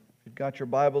got your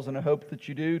Bibles, and I hope that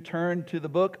you do, turn to the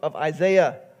book of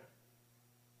Isaiah.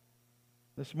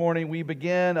 This morning we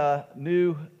begin a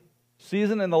new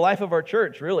season in the life of our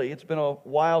church, really. It's been a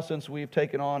while since we've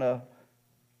taken on a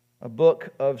book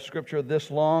of Scripture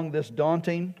this long, this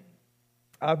daunting.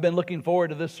 I've been looking forward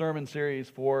to this sermon series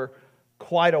for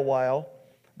quite a while.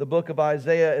 The book of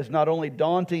Isaiah is not only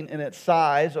daunting in its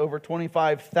size, over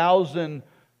 25,000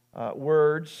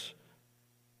 words,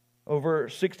 over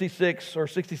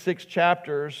 66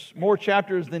 chapters, more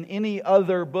chapters than any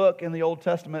other book in the Old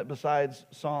Testament besides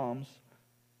Psalms.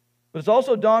 But it's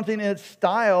also daunting in its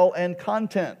style and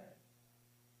content.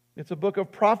 It's a book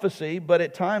of prophecy, but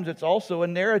at times it's also a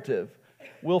narrative.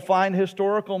 We'll find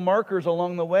historical markers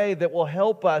along the way that will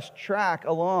help us track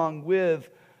along with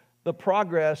the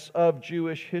progress of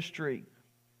Jewish history.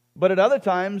 But at other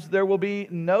times, there will be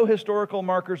no historical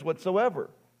markers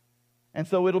whatsoever. And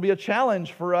so it'll be a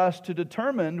challenge for us to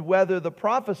determine whether the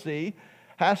prophecy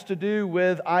has to do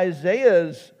with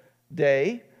Isaiah's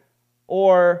day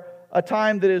or a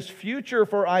time that is future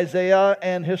for Isaiah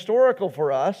and historical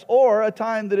for us, or a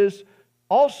time that is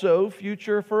also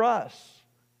future for us.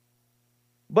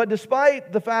 But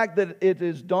despite the fact that it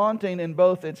is daunting in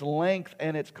both its length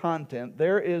and its content,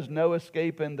 there is no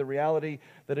escaping the reality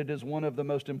that it is one of the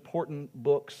most important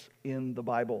books in the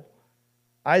Bible.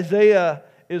 Isaiah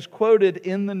is quoted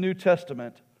in the New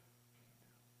Testament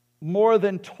more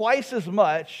than twice as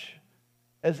much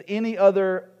as any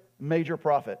other major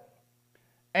prophet,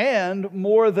 and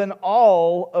more than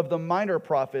all of the minor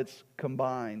prophets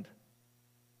combined.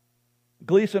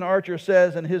 Gleason Archer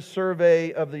says in his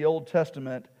survey of the Old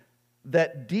Testament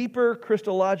that deeper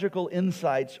Christological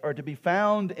insights are to be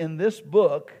found in this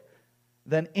book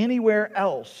than anywhere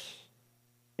else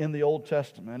in the Old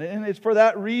Testament. And it's for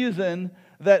that reason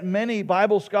that many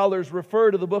Bible scholars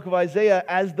refer to the book of Isaiah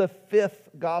as the fifth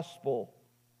gospel.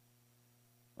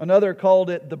 Another called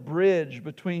it the bridge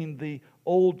between the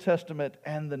Old Testament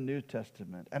and the New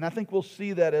Testament. And I think we'll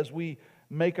see that as we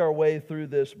make our way through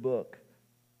this book.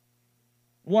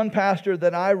 One pastor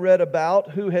that I read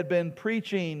about who had been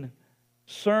preaching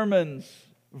sermons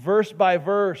verse by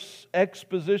verse,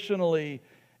 expositionally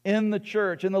in the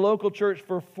church, in the local church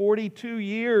for 42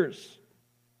 years,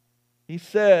 he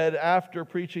said after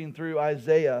preaching through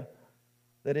Isaiah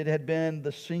that it had been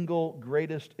the single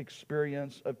greatest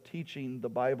experience of teaching the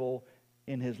Bible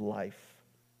in his life.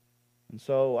 And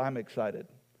so I'm excited.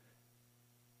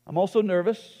 I'm also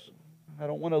nervous. I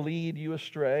don't want to lead you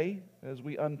astray as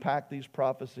we unpack these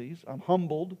prophecies. I'm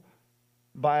humbled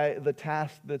by the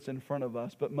task that's in front of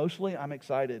us, but mostly I'm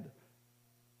excited.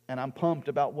 And I'm pumped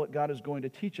about what God is going to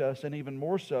teach us, and even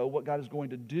more so, what God is going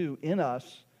to do in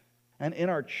us and in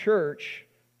our church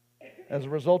as a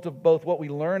result of both what we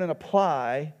learn and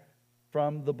apply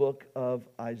from the book of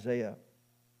Isaiah.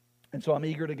 And so I'm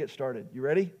eager to get started. You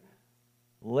ready?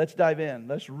 Let's dive in.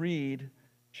 Let's read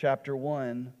chapter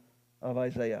 1 of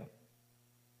Isaiah.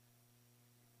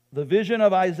 The vision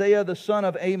of Isaiah the son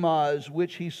of Amoz,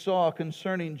 which he saw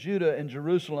concerning Judah and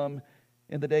Jerusalem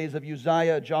in the days of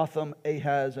Uzziah, Jotham,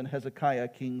 Ahaz, and Hezekiah,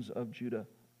 kings of Judah.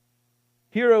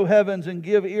 Hear, O heavens, and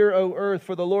give ear, O earth,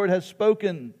 for the Lord has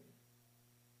spoken.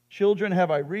 Children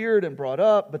have I reared and brought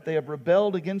up, but they have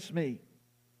rebelled against me.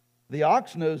 The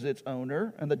ox knows its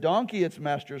owner, and the donkey its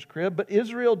master's crib, but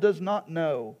Israel does not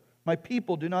know. My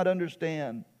people do not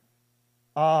understand.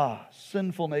 Ah,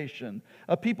 sinful nation,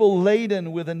 a people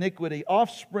laden with iniquity,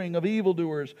 offspring of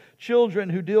evildoers, children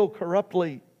who deal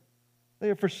corruptly. They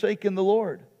have forsaken the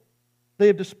Lord. They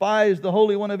have despised the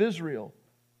Holy One of Israel.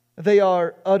 They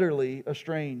are utterly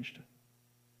estranged.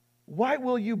 Why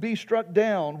will you be struck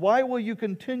down? Why will you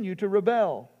continue to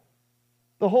rebel?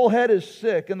 The whole head is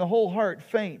sick and the whole heart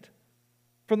faint.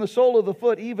 From the sole of the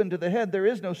foot even to the head there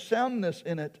is no soundness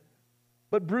in it,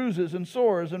 but bruises and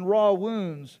sores and raw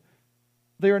wounds.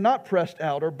 They are not pressed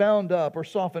out or bound up or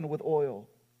softened with oil.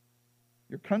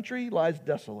 Your country lies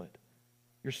desolate.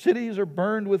 Your cities are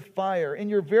burned with fire. In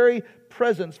your very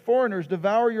presence, foreigners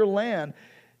devour your land.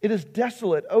 It is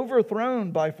desolate,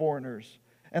 overthrown by foreigners.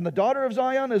 And the daughter of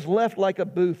Zion is left like a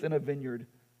booth in a vineyard,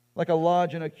 like a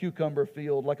lodge in a cucumber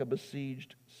field, like a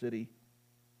besieged city.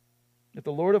 If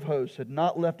the Lord of hosts had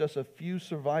not left us a few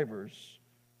survivors,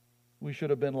 we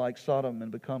should have been like Sodom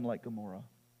and become like Gomorrah.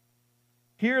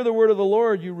 Hear the word of the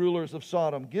Lord, you rulers of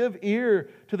Sodom. Give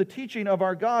ear to the teaching of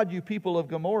our God, you people of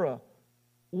Gomorrah.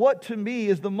 What to me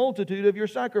is the multitude of your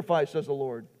sacrifice, says the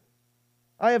Lord.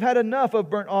 I have had enough of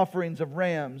burnt offerings of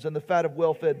rams and the fat of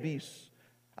well-fed beasts.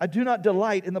 I do not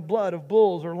delight in the blood of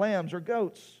bulls or lambs or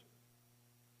goats.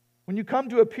 When you come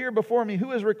to appear before me,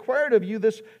 who has required of you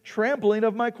this trampling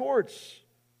of my courts?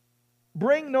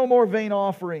 Bring no more vain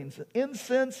offerings.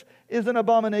 Incense is an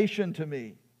abomination to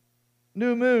me.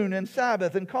 New moon and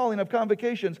Sabbath and calling of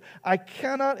convocations. I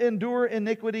cannot endure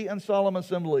iniquity and solemn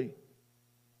assembly.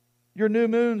 Your new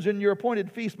moons and your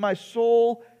appointed feasts my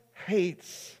soul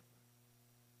hates.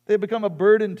 They have become a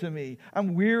burden to me.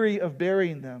 I'm weary of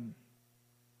bearing them.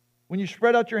 When you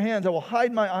spread out your hands, I will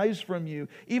hide my eyes from you.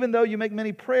 Even though you make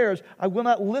many prayers, I will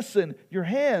not listen. Your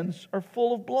hands are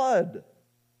full of blood.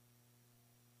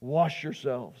 Wash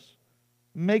yourselves.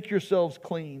 Make yourselves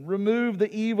clean. Remove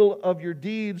the evil of your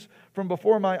deeds from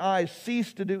before my eyes.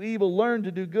 Cease to do evil. Learn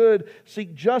to do good.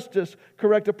 Seek justice.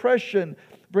 Correct oppression.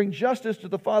 Bring justice to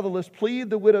the fatherless. Plead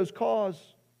the widow's cause.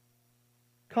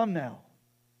 Come now.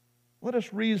 Let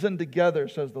us reason together,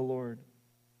 says the Lord.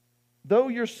 Though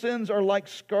your sins are like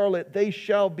scarlet, they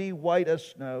shall be white as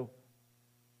snow.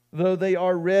 Though they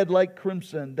are red like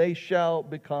crimson, they shall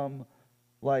become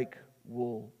like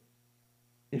wool.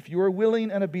 If you are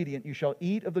willing and obedient, you shall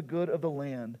eat of the good of the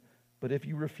land. But if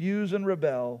you refuse and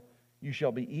rebel, you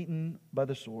shall be eaten by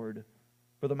the sword,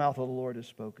 for the mouth of the Lord has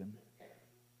spoken.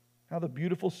 How the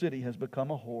beautiful city has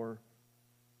become a whore.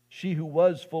 She who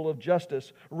was full of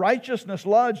justice, righteousness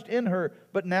lodged in her,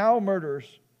 but now murders.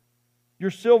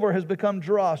 Your silver has become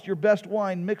dross, your best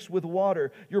wine mixed with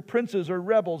water. Your princes are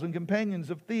rebels and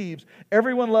companions of thieves.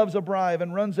 Everyone loves a bribe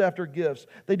and runs after gifts.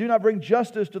 They do not bring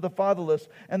justice to the fatherless,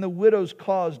 and the widow's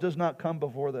cause does not come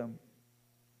before them.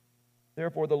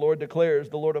 Therefore the Lord declares,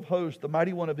 the Lord of hosts, the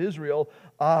mighty one of Israel,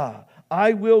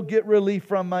 I will get relief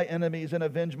from my enemies and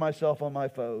avenge myself on my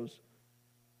foes.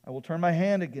 I will turn my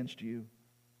hand against you,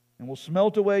 and will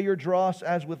smelt away your dross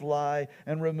as with lye,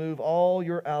 and remove all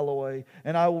your alloy.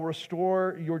 And I will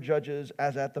restore your judges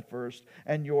as at the first,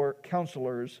 and your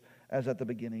counselors as at the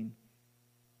beginning.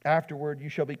 Afterward you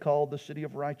shall be called the city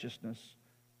of righteousness,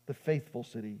 the faithful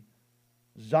city.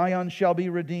 Zion shall be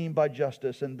redeemed by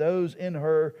justice, and those in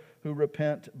her who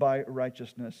repent by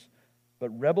righteousness.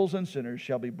 But rebels and sinners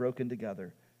shall be broken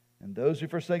together, and those who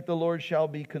forsake the Lord shall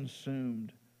be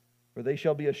consumed. For they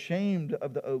shall be ashamed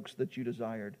of the oaks that you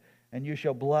desired, and you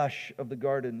shall blush of the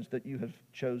gardens that you have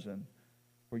chosen.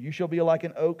 For you shall be like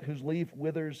an oak whose leaf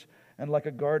withers, and like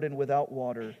a garden without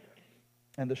water.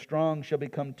 And the strong shall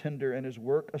become tender, and his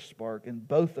work a spark, and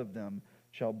both of them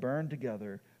shall burn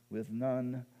together, with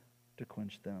none to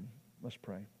quench them. Let's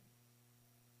pray.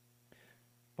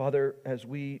 Father, as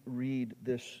we read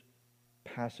this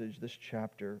passage, this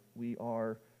chapter, we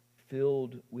are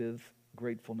filled with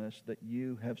gratefulness that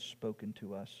you have spoken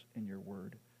to us in your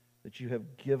word, that you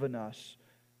have given us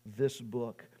this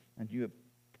book, and you have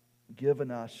given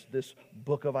us this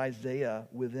book of Isaiah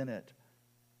within it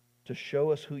to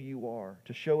show us who you are,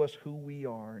 to show us who we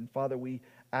are. And Father, we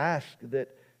ask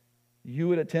that you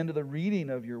would attend to the reading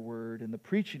of your word and the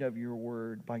preaching of your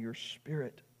word by your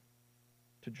Spirit,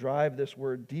 to drive this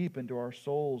word deep into our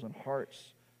souls and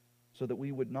hearts, so that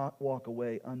we would not walk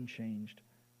away unchanged,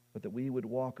 but that we would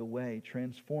walk away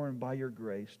transformed by your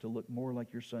grace to look more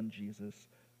like your Son Jesus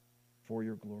for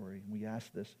your glory. We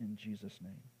ask this in Jesus'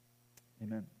 name.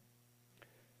 Amen.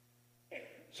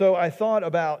 So I thought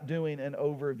about doing an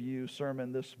overview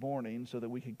sermon this morning so that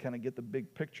we could kind of get the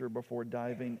big picture before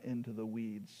diving into the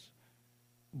weeds.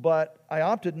 But I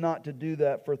opted not to do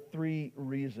that for three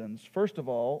reasons. First of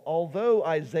all, although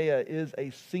Isaiah is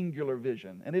a singular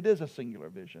vision, and it is a singular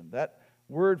vision, that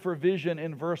word for vision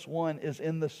in verse 1 is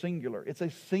in the singular. It's a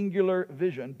singular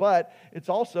vision, but it's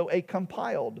also a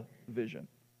compiled vision.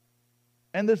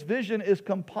 And this vision is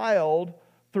compiled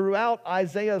throughout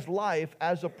Isaiah's life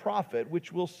as a prophet,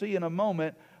 which we'll see in a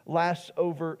moment, lasts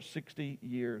over 60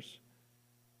 years.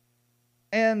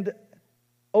 And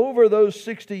over those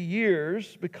 60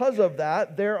 years, because of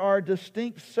that, there are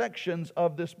distinct sections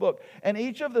of this book. And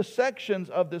each of the sections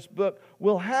of this book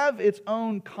will have its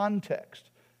own context.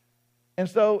 And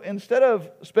so instead of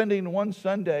spending one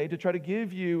Sunday to try to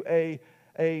give you a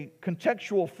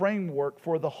contextual framework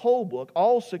for the whole book,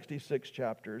 all 66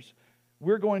 chapters,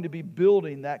 we're going to be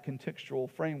building that contextual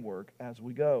framework as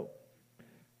we go.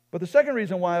 But the second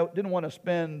reason why I didn't want to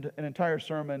spend an entire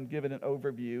sermon giving an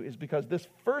overview is because this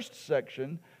first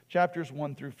section, chapters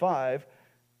 1 through 5,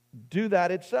 do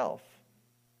that itself.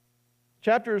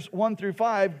 Chapters 1 through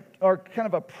 5 are kind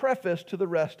of a preface to the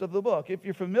rest of the book. If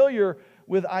you're familiar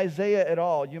with Isaiah at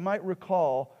all, you might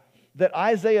recall that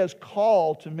Isaiah's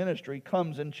call to ministry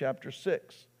comes in chapter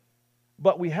 6.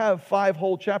 But we have 5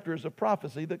 whole chapters of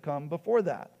prophecy that come before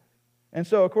that. And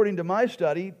so according to my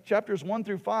study, chapters 1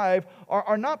 through 5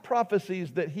 are not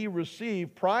prophecies that he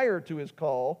received prior to his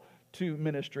call to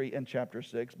ministry in chapter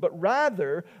 6, but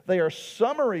rather they are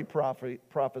summary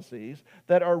prophecies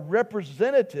that are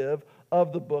representative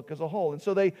of the book as a whole. And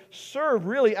so they serve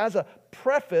really as a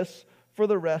preface for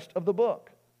the rest of the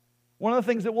book. One of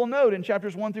the things that we'll note in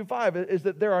chapters 1 through 5 is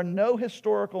that there are no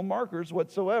historical markers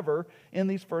whatsoever in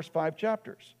these first 5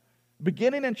 chapters.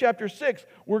 Beginning in chapter 6,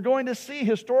 we're going to see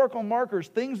historical markers,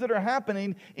 things that are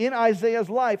happening in Isaiah's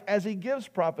life as he gives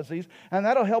prophecies, and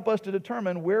that'll help us to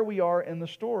determine where we are in the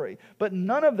story. But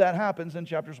none of that happens in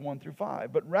chapters 1 through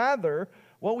 5. But rather,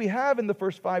 what we have in the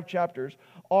first 5 chapters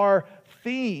are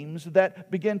themes that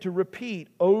begin to repeat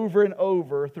over and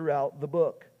over throughout the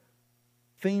book.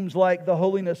 Themes like the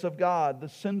holiness of God, the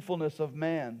sinfulness of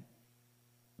man,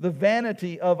 the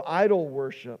vanity of idol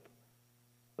worship,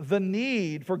 the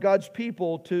need for God's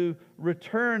people to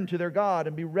return to their God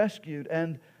and be rescued,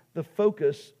 and the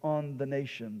focus on the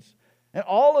nations. And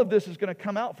all of this is going to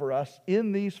come out for us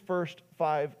in these first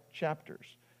 5 chapters.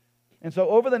 And so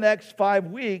over the next 5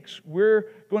 weeks,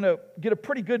 we're going to get a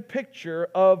pretty good picture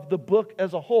of the book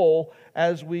as a whole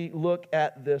as we look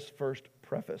at this first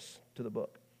preface to the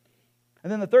book.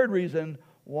 And then the third reason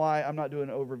why I'm not doing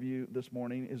an overview this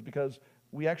morning is because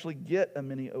we actually get a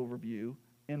mini overview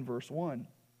in verse 1.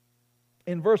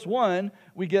 In verse 1,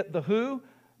 we get the who,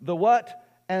 the what,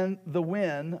 and the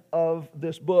when of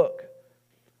this book.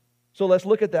 So let's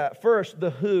look at that. First, the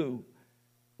who.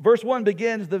 Verse 1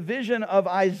 begins the vision of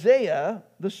Isaiah,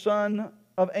 the son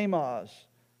of Amoz.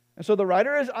 And so the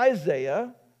writer is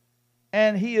Isaiah,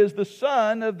 and he is the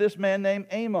son of this man named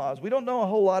Amoz. We don't know a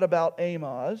whole lot about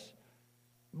Amoz.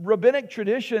 Rabbinic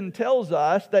tradition tells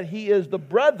us that he is the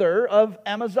brother of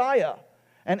Amaziah.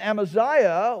 And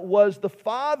Amaziah was the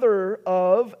father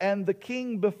of and the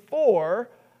king before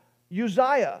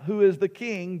Uzziah, who is the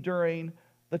king during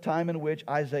the time in which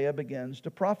Isaiah begins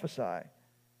to prophesy.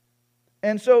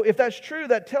 And so if that's true,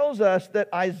 that tells us that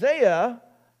Isaiah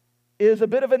is a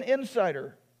bit of an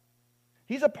insider.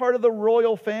 He's a part of the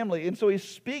royal family, and so he's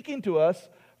speaking to us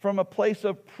from a place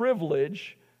of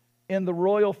privilege in the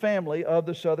royal family of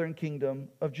the southern kingdom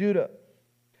of Judah.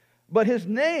 But his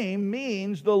name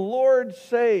means the Lord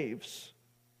saves.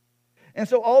 And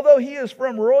so although he is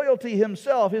from royalty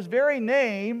himself, his very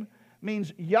name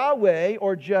means Yahweh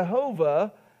or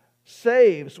Jehovah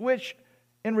saves, which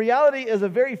in reality is a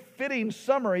very fitting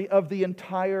summary of the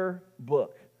entire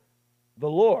book. The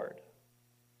Lord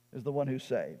is the one who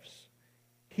saves.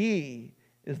 He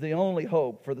is the only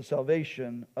hope for the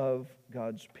salvation of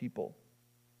God's people.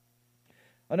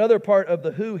 Another part of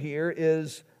the who here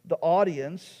is the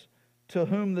audience to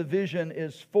whom the vision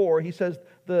is for. He says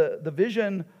the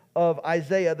vision of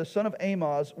Isaiah, the son of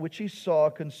Amoz, which he saw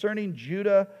concerning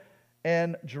Judah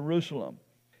and Jerusalem.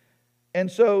 And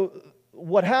so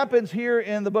what happens here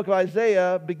in the book of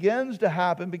Isaiah begins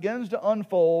to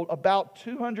unfold about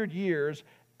 200 years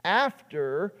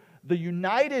after the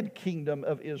united kingdom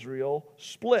of Israel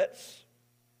splits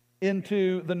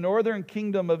into the northern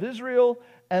kingdom of Israel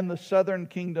and the southern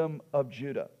kingdom of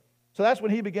Judah. So that's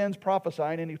when he begins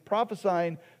prophesying, and he's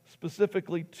prophesying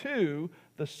specifically to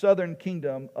the southern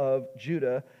kingdom of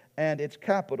Judah and its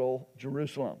capital,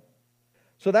 Jerusalem.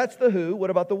 So that's the who. What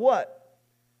about the what?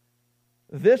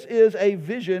 This is a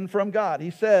vision from God.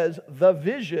 He says, the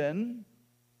vision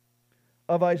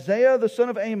of Isaiah the son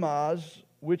of Amoz,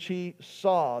 which he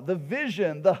saw. The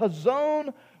vision, the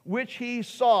hazon which he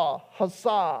saw,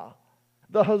 hazah.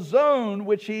 The hazon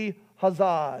which he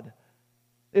hazad.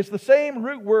 It's the same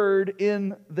root word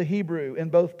in the Hebrew in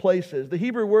both places. The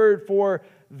Hebrew word for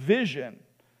vision,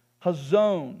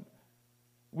 hazon.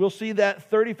 We'll see that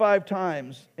 35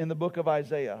 times in the book of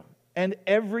Isaiah. And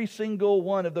every single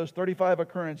one of those 35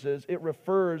 occurrences, it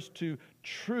refers to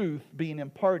truth being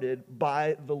imparted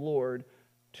by the Lord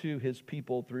to His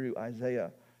people through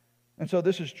Isaiah. And so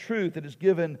this is truth that is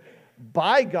given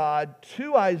by God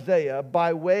to Isaiah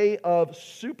by way of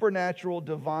supernatural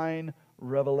divine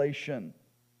revelation.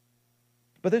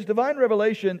 But this divine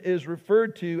revelation is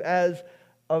referred to as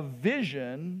a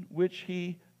vision which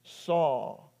he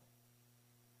saw.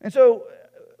 And so,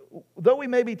 though we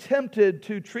may be tempted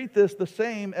to treat this the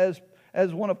same as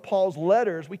one of Paul's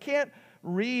letters, we can't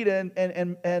read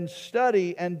and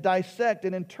study and dissect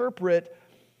and interpret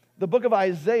the book of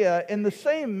Isaiah in the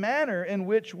same manner in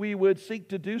which we would seek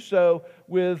to do so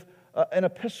with an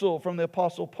epistle from the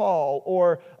Apostle Paul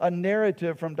or a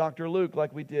narrative from Dr. Luke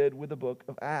like we did with the book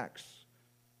of Acts.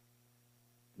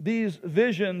 These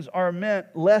visions are meant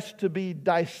less to be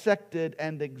dissected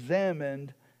and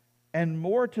examined and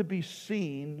more to be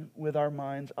seen with our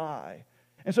mind's eye.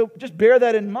 And so just bear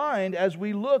that in mind as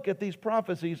we look at these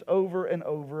prophecies over and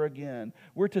over again.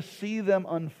 We're to see them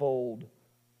unfold.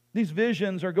 These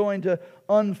visions are going to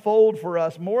unfold for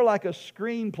us more like a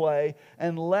screenplay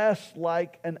and less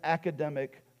like an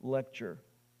academic lecture.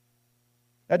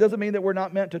 That doesn't mean that we're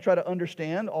not meant to try to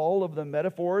understand all of the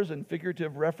metaphors and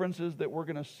figurative references that we're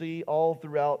going to see all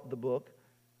throughout the book,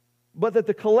 but that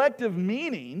the collective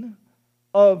meaning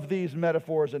of these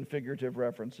metaphors and figurative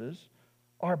references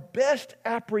are best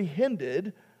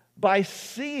apprehended by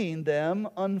seeing them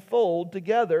unfold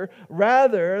together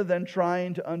rather than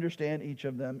trying to understand each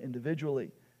of them individually.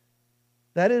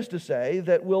 That is to say,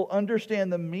 that we'll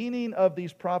understand the meaning of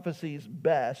these prophecies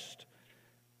best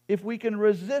if we can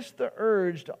resist the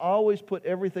urge to always put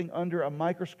everything under a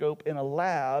microscope in a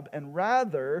lab and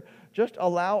rather just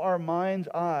allow our mind's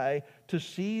eye to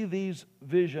see these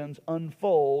visions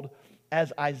unfold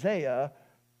as Isaiah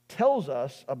tells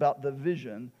us about the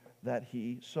vision that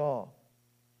he saw.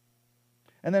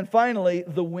 And then finally,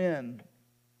 the wind.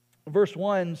 Verse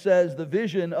 1 says, the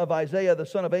vision of Isaiah the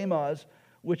son of Amoz,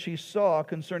 which he saw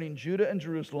concerning Judah and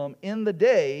Jerusalem in the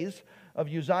days of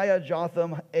Uzziah,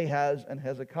 Jotham, Ahaz, and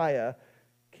Hezekiah,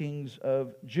 kings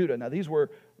of Judah. Now, these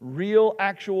were real,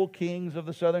 actual kings of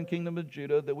the southern kingdom of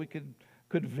Judah that we could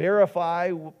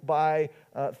verify by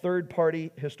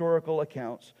third-party historical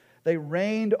accounts. They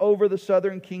reigned over the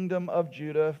southern kingdom of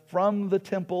Judah from the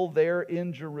temple there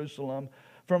in Jerusalem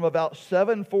from about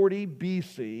 740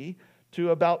 BC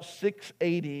to about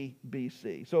 680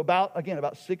 BC. So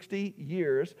about 60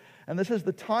 years. And this is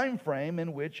the time frame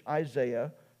in which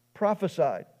Isaiah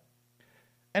prophesied.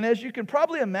 And as you can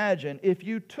probably imagine, if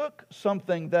you took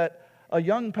something that a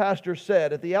young pastor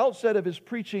said at the outset of his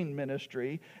preaching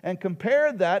ministry and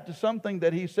compared that to something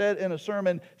that he said in a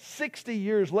sermon 60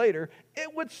 years later,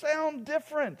 it would sound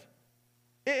different.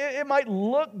 It might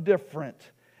look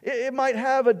different. It might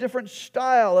have a different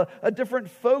style, a different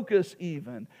focus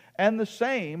even. And the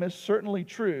same is certainly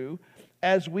true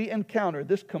as we encounter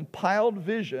this compiled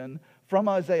vision from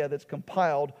Isaiah that's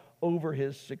compiled over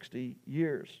his 60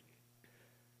 years.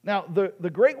 Now,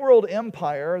 the great world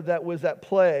empire that was at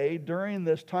play during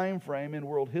this time frame in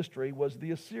world history was the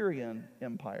Assyrian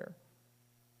Empire.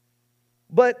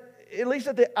 But at least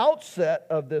at the outset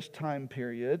of this time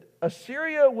period,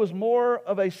 Assyria was more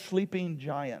of a sleeping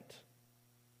giant.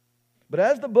 But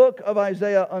as the book of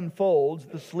Isaiah unfolds,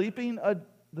 the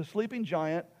sleeping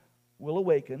giant will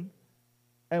awaken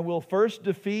and will first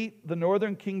defeat the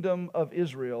northern kingdom of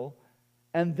Israel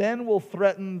and then will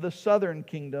threaten the southern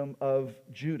kingdom of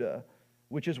Judah,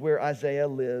 which is where Isaiah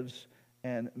lives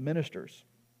and ministers.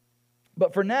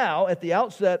 But for now, at the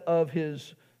outset of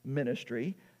his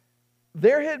ministry,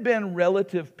 there had been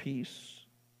relative peace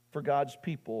for God's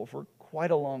people for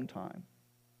quite a long time.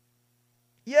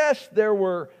 Yes, there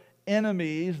were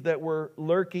enemies that were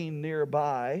lurking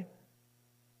nearby,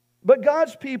 but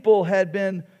God's people had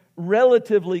been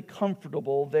relatively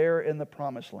comfortable there in the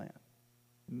Promised Land.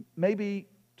 Maybe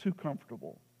too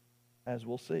comfortable, as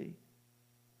we'll see.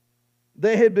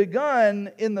 They had begun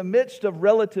in the midst of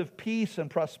relative peace and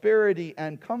prosperity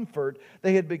and comfort.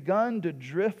 They had begun to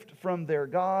drift from their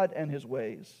God and His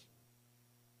ways.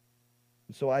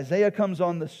 And so Isaiah comes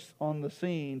on the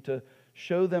scene to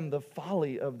show them the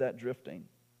folly of that drifting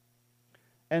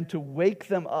and to wake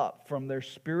them up from their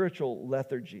spiritual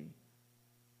lethargy.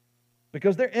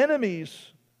 Because their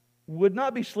enemies would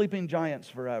not be sleeping giants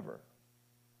forever.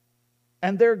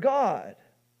 And their God,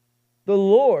 the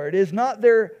Lord, is not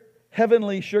their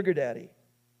heavenly sugar daddy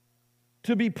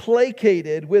to be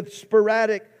placated with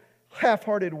sporadic,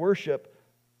 half-hearted worship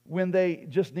when they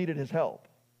just needed His help.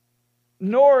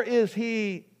 Nor is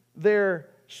He their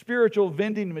spiritual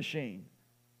vending machine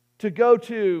to go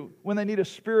to when they need a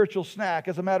spiritual snack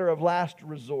as a matter of last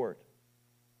resort.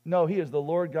 No, He is the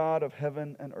Lord God of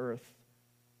heaven and earth.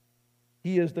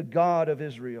 He is the God of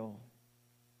Israel,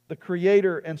 the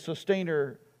creator and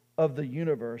sustainer of the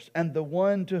universe, and the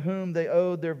one to whom they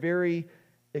owed their very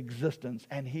existence.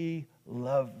 And He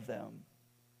loved them.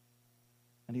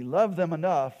 And He loved them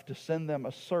enough to send them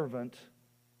a servant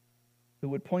who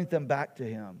would point them back to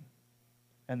Him.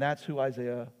 And that's who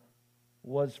Isaiah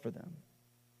was for them.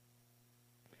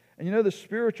 And you know, the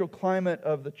spiritual climate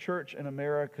of the church in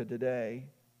America today,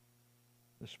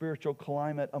 the spiritual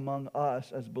climate among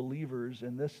us as believers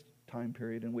in this time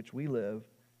period in which we live,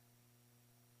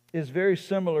 is very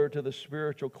similar to the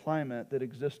spiritual climate that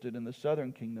existed in the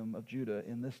southern kingdom of Judah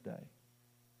in this day.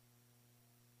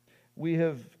 We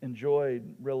have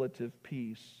enjoyed relative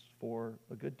peace for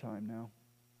a good time now.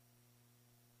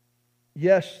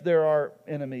 Yes, there are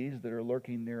enemies that are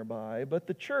lurking nearby, but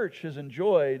the church has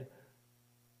enjoyed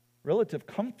relative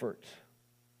comfort.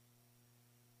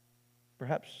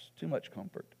 Perhaps too much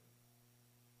comfort.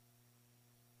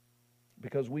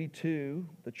 Because we too,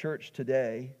 the church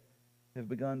today, have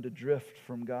begun to drift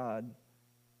from God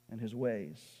and His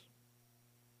ways.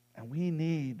 And we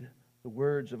need the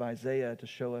words of Isaiah to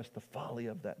show us the folly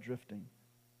of that drifting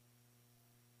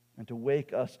and to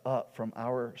wake us up from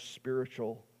our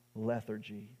spiritual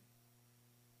lethargy.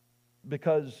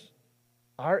 Because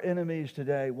our enemies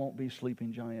today won't be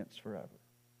sleeping giants forever.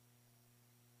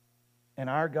 And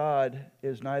our God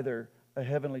is neither a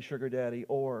heavenly sugar daddy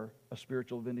or a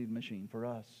spiritual vending machine for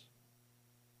us.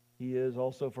 He is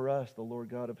also for us the Lord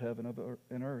God of heaven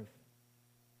and earth.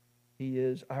 He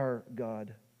is our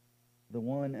God, the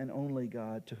one and only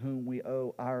God to whom we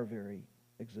owe our very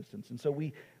existence. And so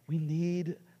we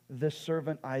need this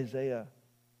servant Isaiah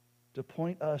to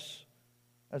point us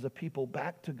as a people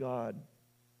back to God,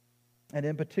 and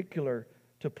in particular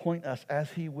to point us, as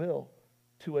He will,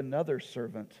 to another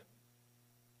servant,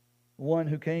 one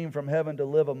who came from heaven to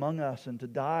live among us and to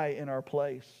die in our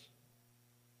place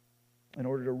in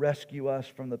order to rescue us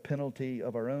from the penalty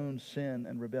of our own sin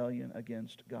and rebellion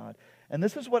against God. And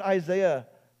this is what Isaiah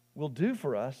will do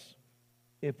for us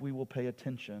if we will pay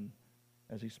attention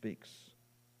as he speaks.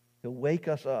 He'll wake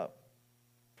us up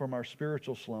from our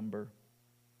spiritual slumber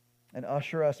and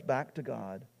usher us back to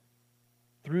God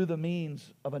through the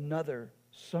means of another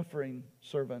suffering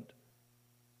servant,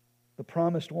 the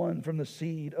promised one from the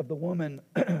seed of the woman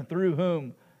through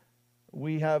whom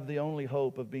we have the only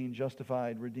hope of being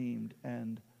justified, redeemed,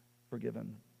 and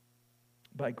forgiven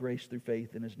by grace through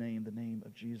faith in His name, the name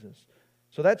of Jesus.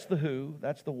 So that's the who,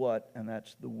 that's the what, and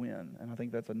that's the when. And I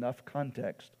think that's enough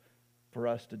context for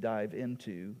us to dive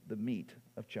into the meat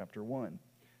of chapter 1.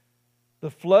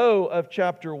 The flow of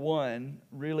chapter 1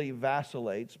 really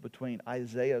vacillates between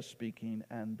Isaiah speaking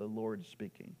and the Lord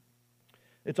speaking.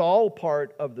 It's all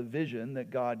part of the vision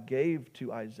that God gave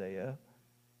to Isaiah.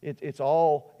 It's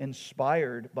all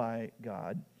inspired by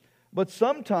God. But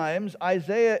sometimes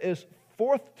Isaiah is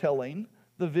forthtelling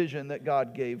the vision that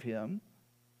God gave him,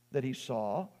 that he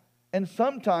saw. And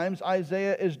sometimes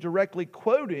Isaiah is directly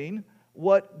quoting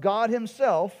what God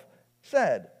Himself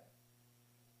said.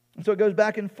 And so it goes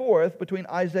back and forth between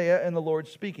Isaiah and the Lord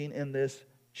speaking in this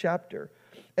chapter.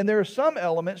 And there are some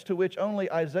elements to which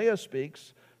only Isaiah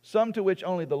speaks, some to which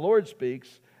only the Lord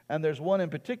speaks, and there's one in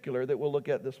particular that we'll look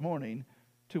at this morning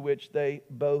to which they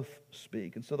both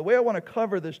speak. And so the way I want to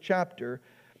cover this chapter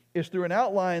is through an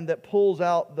outline that pulls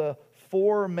out the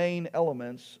four main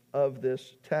elements of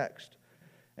this text.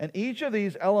 And each of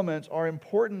these elements are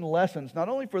important lessons, not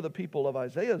only for the people of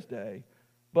Isaiah's day,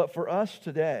 but for us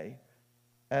today,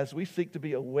 as we seek to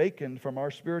be awakened from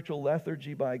our spiritual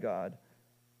lethargy by God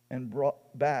and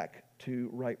brought back to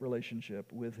right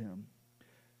relationship with Him.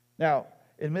 Now,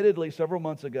 admittedly, several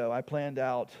months ago, I planned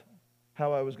out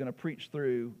how I was going to preach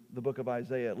through the book of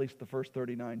Isaiah, at least the first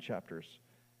 39 chapters.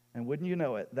 And wouldn't you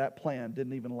know it, that plan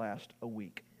didn't even last a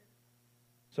week.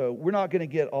 So we're not going to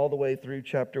get all the way through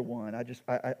chapter 1.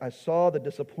 I saw the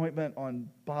disappointment on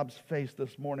Bob's face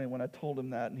this morning when I told him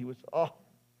that, and he was, I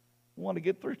want to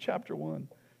get through chapter 1.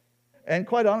 And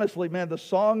quite honestly, man, the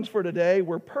songs for today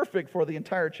were perfect for the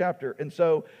entire chapter. And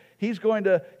so he's going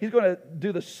to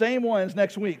do the same ones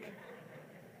next week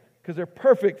because they're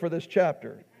perfect for this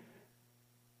chapter.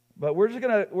 But we're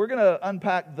gonna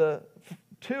unpack the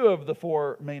two of the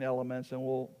four main elements, and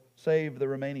we'll save the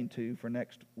remaining two for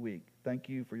next week. Thank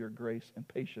you for your grace and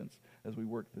patience as we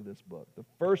work through this book. The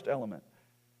first element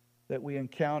that we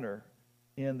encounter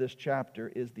in this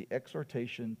chapter is the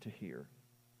exhortation to hear.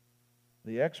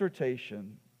 The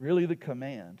exhortation, really the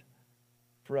command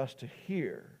for us to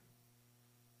hear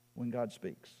when God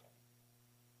speaks.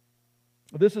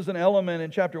 This is an element in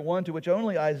chapter 1 to which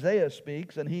only Isaiah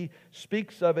speaks, and he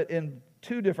speaks of it in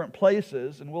two different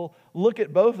places, and we'll look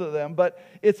at both of them, but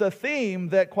it's a theme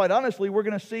that, quite honestly, we're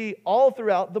going to see all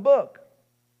throughout the book.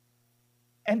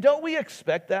 And don't we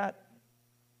expect that?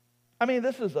 I mean,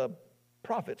 this is a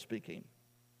prophet speaking.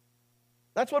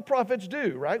 That's what prophets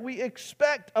do, right? We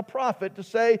expect a prophet to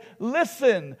say,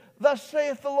 "Listen, thus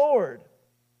saith the Lord."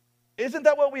 Isn't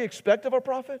that what we expect of a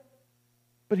prophet?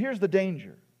 But here's the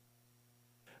danger.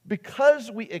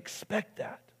 Because we expect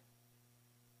that,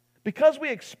 because we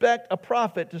expect a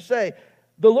prophet to say,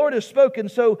 "The Lord has spoken,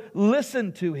 so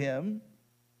listen to Him,"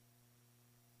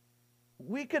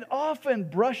 we can often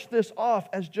brush this off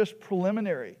as just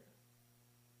preliminary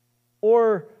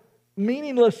or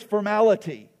meaningless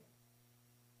formality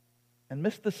and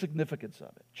miss the significance of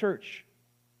it. Church,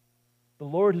 the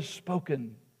Lord has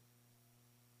spoken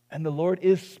and the Lord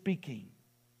is speaking.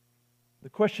 The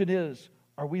question is,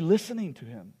 are we listening to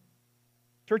Him?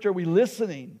 Church, are we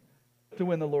listening to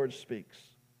when the Lord speaks?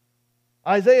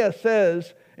 Isaiah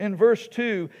says in verse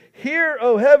 2, "Hear,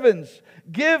 O heavens,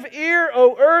 give ear,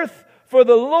 O earth, for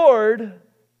the Lord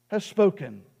has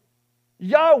spoken."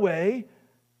 Yahweh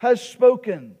has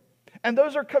spoken. And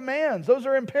those are commands. Those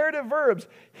are imperative verbs.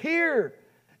 Hear.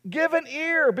 Give an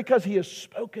ear because He has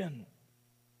spoken.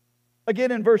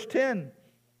 Again in verse 10,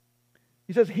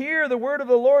 He says, hear the word of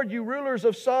the Lord, you rulers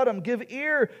of Sodom. Give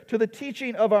ear to the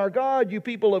teaching of our God, you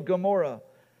people of Gomorrah.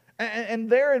 And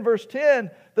there in verse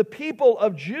 10, the people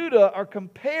of Judah are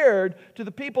compared to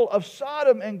the people of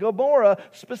Sodom and Gomorrah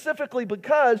specifically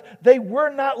because they were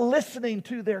not listening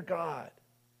to their God.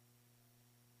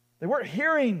 They weren't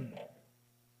hearing.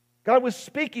 God was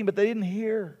speaking, but they didn't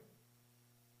hear.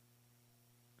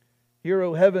 Hear,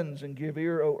 O heavens, and give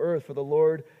ear, O earth, for the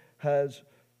Lord has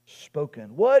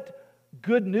spoken. What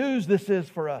good news this is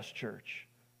for us, church.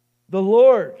 The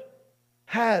Lord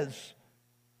has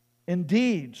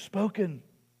indeed spoken.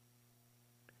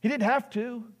 He didn't have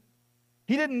to.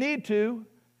 He didn't need to,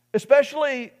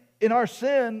 especially in our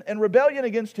sin and rebellion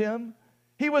against Him.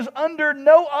 He was under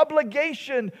no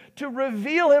obligation to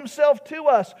reveal Himself to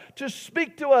us, to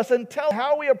speak to us and tell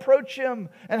how we approach Him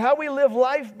and how we live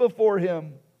life before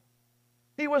Him.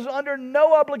 He was under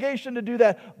no obligation to do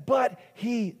that, but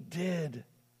He did.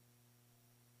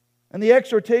 And the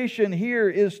exhortation here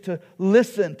is to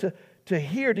listen, to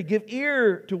hear, to give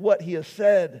ear to what He has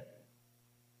said.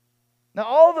 Now,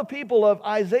 all the people of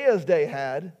Isaiah's day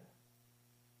had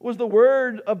was the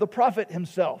word of the prophet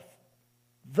himself.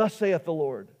 Thus saith the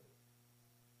Lord.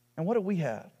 And what do we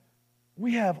have?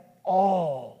 We have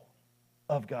all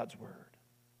of God's word.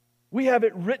 We have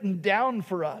it written down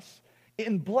for us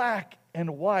in black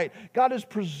and white. God has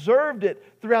preserved it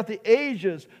throughout the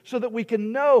ages so that we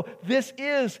can know this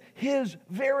is His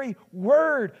very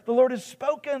word. The Lord has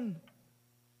spoken.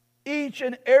 Each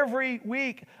and every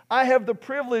week, I have the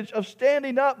privilege of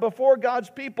standing up before God's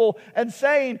people and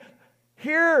saying,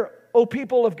 hear, O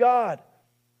people of God,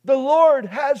 the Lord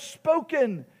has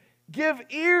spoken. Give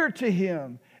ear to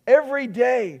Him every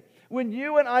day. When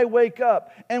you and I wake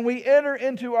up and we enter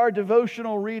into our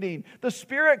devotional reading, the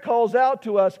Spirit calls out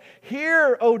to us,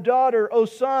 hear, O daughter, O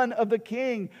son of the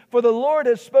King, for the Lord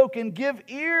has spoken. Give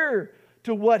ear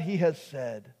to what He has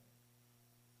said.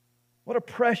 What a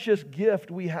precious gift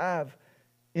we have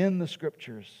in the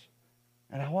Scriptures.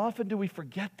 And how often do we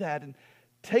forget that and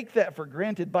take that for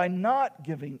granted by not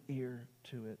giving ear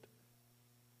to it?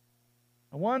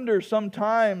 I wonder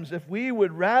sometimes if we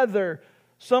would rather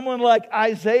someone like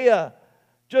Isaiah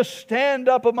just stand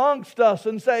up amongst us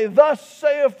and say, thus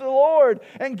saith the Lord,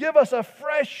 and give us a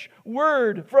fresh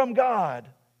word from God.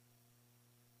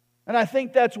 And I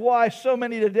think that's why so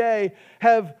many today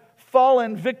have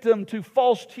fallen victim to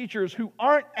false teachers who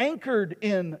aren't anchored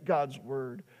in God's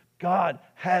word. God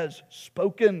has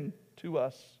spoken to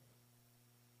us.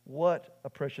 What a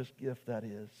precious gift that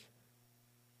is.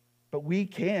 But we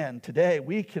can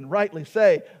rightly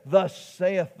say, thus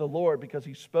saith the Lord, because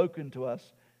He's spoken to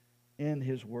us in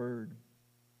His word.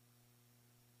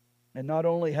 And not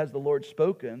only has the Lord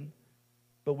spoken,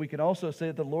 but we can also say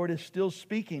that the Lord is still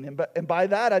speaking. And by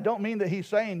that, I don't mean that He's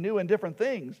saying new and different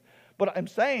things, but I'm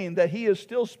saying that He is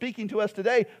still speaking to us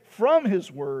today from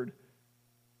His word.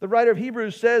 The writer of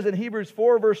Hebrews says in Hebrews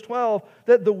 4 verse 12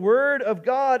 that the word of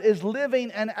God is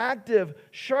living and active,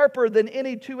 sharper than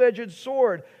any two-edged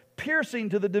sword, piercing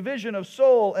to the division of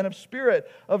soul and of spirit,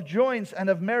 of joints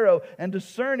and of marrow, and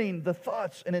discerning the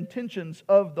thoughts and intentions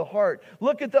of the heart.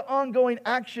 Look at the ongoing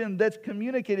action that's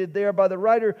communicated there by the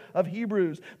writer of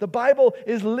Hebrews. The Bible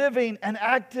is living and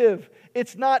active.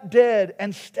 It's not dead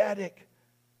and static.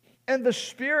 And the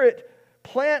Spirit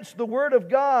plants the Word of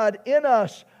God in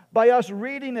us by us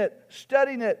reading it,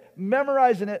 studying it,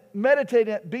 memorizing it,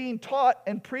 meditating it, being taught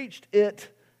and preached it.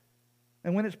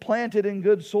 And when it's planted in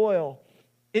good soil,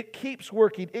 it keeps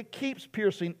working, it keeps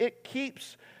piercing, it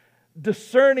keeps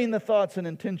discerning the thoughts and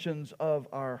intentions of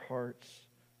our hearts.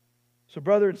 So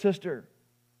brother and sister,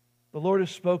 the Lord has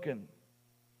spoken,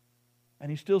 and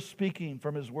He's still speaking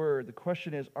from His word. The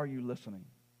question is, are you listening?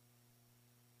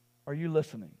 Are you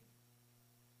listening?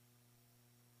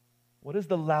 What is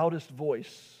the loudest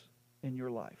voice in your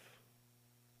life?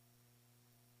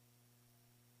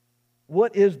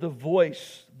 What is the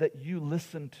voice that you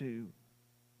listen to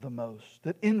the most,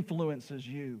 that influences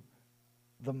you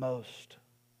the most?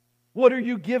 What are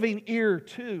you giving ear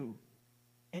to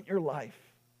in your life?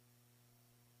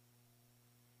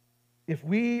 If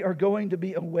we are going to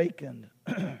be awakened,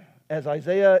 as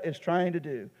Isaiah is trying to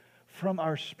do, from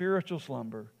our spiritual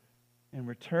slumber and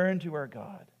return to our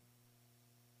God,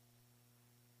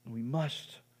 we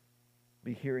must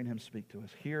be hearing Him speak to us.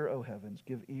 Hear, O heavens,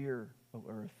 give ear, O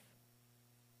earth,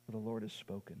 for the Lord has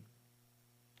spoken.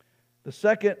 The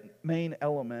second main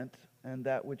element, and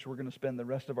that which we're going to spend the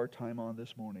rest of our time on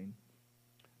this morning,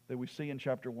 that we see in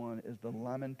chapter 1 is the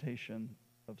lamentation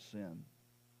of sin.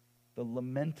 the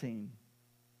lamenting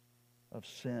of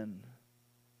sin.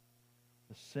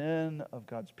 The sin of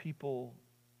God's people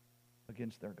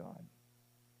against their God.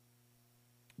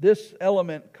 This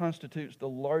element constitutes the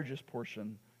largest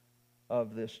portion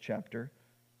of this chapter.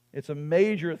 It's a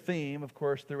major theme, of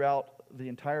course, throughout the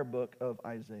entire book of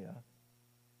Isaiah.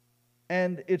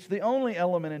 And it's the only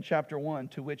element in chapter 1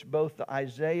 to which both the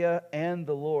Isaiah and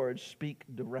the Lord speak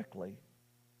directly.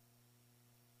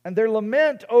 And their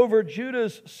lament over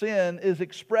Judah's sin is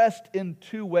expressed in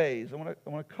two ways. I want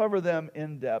to cover them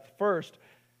in depth. First,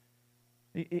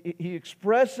 he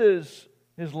expresses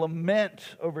his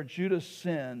lament over Judah's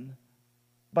sin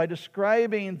by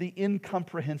describing the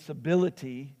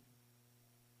incomprehensibility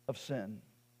of sin.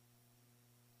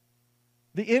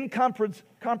 The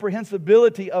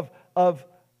incomprehensibility of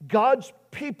God's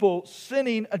people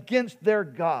sinning against their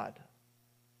God.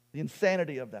 The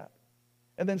insanity of that.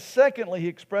 And then secondly, he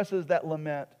expresses that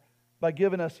lament by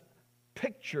giving us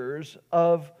pictures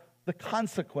of the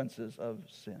consequences of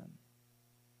sin.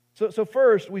 So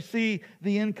first, we see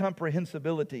the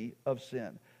incomprehensibility of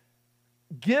sin.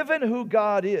 Given who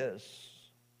God is,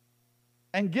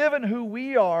 and given who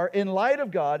we are in light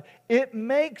of God, it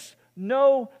makes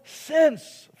no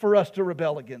sense for us to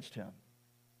rebel against Him.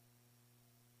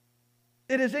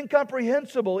 It is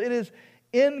incomprehensible. It is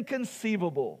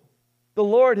inconceivable. The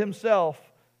Lord Himself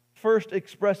first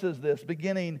expresses this,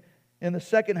 beginning in the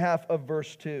second half of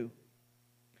verse 2.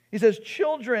 He says,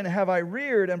 "Children have I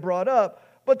reared and brought up,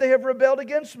 but they have rebelled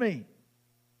against me."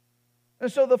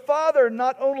 And so the Father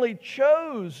not only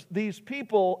chose these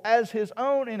people as His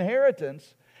own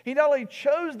inheritance, He not only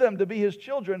chose them to be His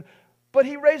children, but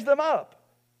He raised them up.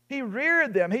 He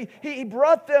reared them. He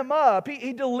brought them up.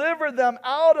 He delivered them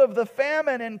out of the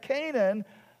famine in Canaan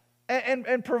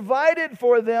and provided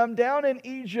for them down in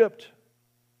Egypt.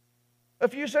 A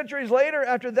few centuries later,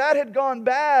 after that had gone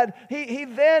bad, He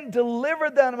then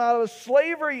delivered them out of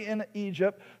slavery in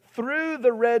Egypt through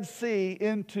the Red Sea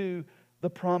into the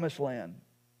Promised Land.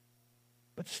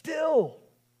 But still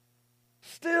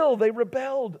they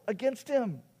rebelled against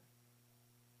Him.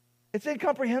 It's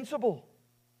incomprehensible,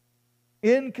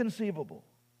 inconceivable.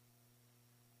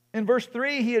 In verse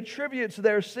 3, he attributes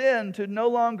their sin to no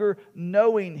longer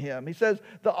knowing Him. He says,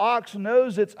 "The ox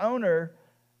knows its owner,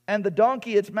 and the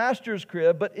donkey its master's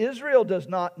crib, but Israel does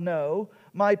not know.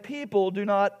 My people do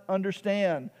not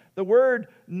understand." The word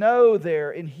know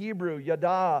there in Hebrew,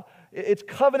 yada, it's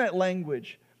covenant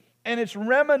language. And it's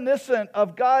reminiscent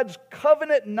of God's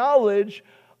covenant knowledge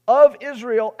of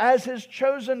Israel as His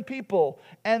chosen people.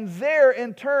 And they're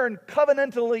in turn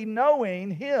covenantally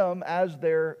knowing Him as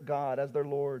their God, as their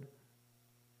Lord.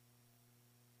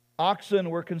 Oxen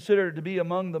were considered to be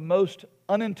among the most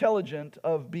unintelligent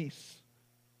of beasts.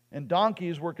 And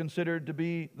donkeys were considered to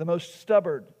be the most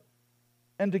stubborn.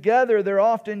 And together they're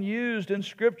often used in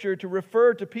Scripture to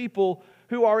refer to people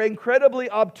who are incredibly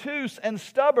obtuse and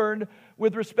stubborn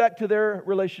with respect to their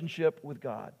relationship with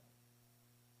God.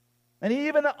 And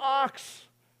even the ox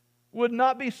would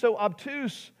not be so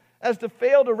obtuse as to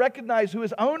fail to recognize who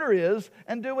his owner is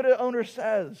and do what his owner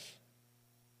says.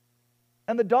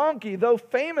 And the donkey, though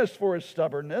famous for his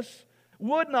stubbornness,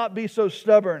 would not be so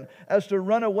stubborn as to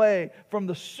run away from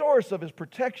the source of his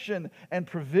protection and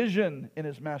provision in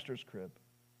his master's crib.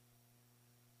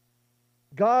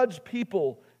 God's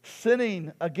people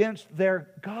sinning against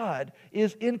their God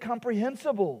is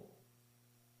incomprehensible.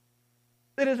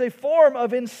 It is a form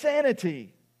of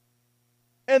insanity.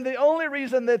 And the only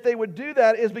reason that they would do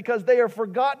that is because they have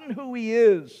forgotten who He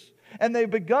is. And they've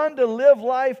begun to live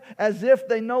life as if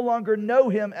they no longer know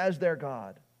Him as their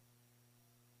God.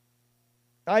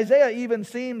 Isaiah even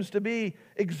seems to be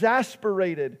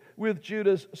exasperated with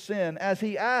Judah's sin as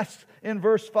he asks in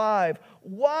verse 5,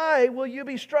 "Why will you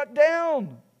be struck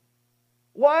down?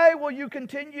 Why will you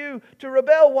continue to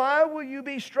rebel? Why will you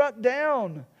be struck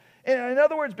down?" And in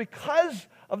other words, because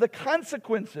of the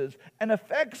consequences and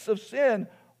effects of sin,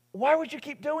 why would you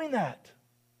keep doing that?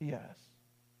 He asks.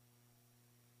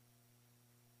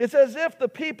 It's as if the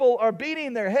people are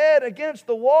beating their head against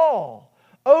the wall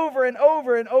over and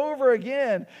over and over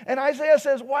again. And Isaiah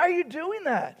says, "Why are you doing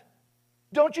that?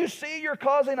 Don't you see you're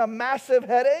causing a massive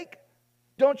headache?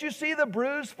 Don't you see the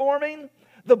bruise forming?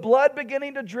 The blood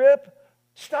beginning to drip?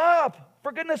 Stop.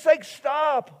 For goodness sake,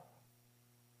 stop.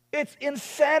 It's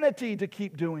insanity to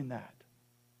keep doing that."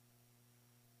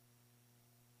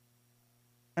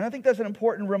 And I think that's an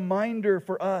important reminder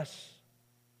for us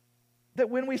that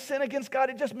when we sin against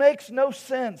God, it just makes no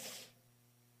sense.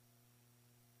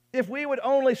 If we would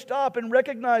only stop and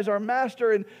recognize our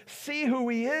Master and see who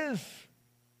He is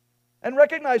and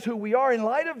recognize who we are in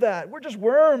light of that, we're just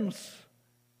worms.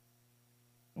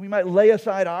 We might lay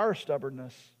aside our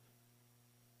stubbornness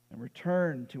and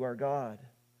return to our God.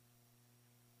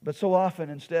 But so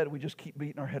often, instead, we just keep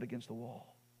beating our head against the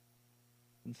wall.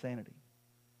 Insanity.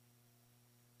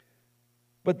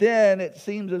 But then it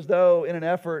seems as though, in an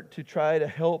effort to try to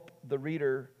help the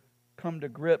reader come to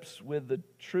grips with the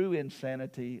true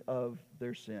insanity of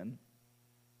their sin,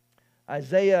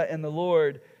 Isaiah and the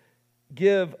Lord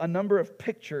give a number of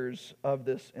pictures of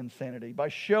this insanity by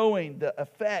showing the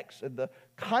effects and the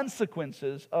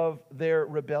consequences of their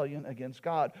rebellion against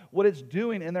God, what it's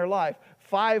doing in their life.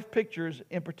 5 pictures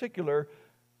in particular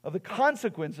of the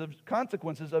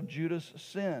consequences of Judah's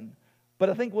sin. But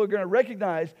I think we're going to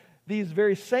recognize these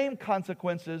very same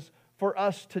consequences for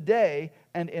us today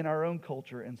and in our own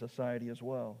culture and society as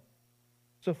well.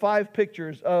 So 5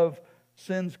 pictures of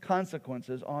sin's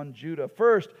consequences on Judah.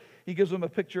 First, he gives them a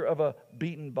picture of a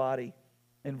beaten body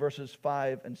in verses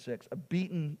 5 and 6. A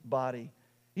beaten body.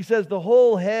 He says, the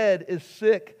whole head is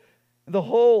sick, and the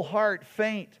whole heart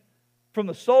faint, from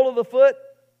the sole of the foot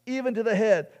even to the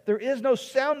head. There is no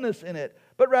soundness in it,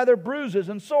 but rather bruises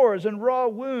and sores and raw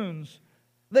wounds.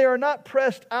 They are not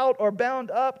pressed out or bound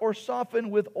up or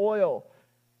softened with oil.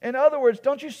 In other words,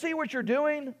 don't you see what you're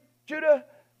doing, Judah?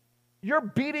 You're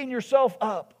beating yourself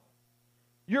up.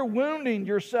 You're wounding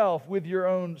yourself with your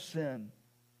own sin.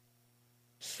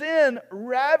 Sin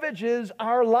ravages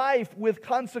our life with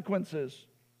consequences.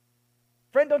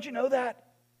 Friend, don't you know that?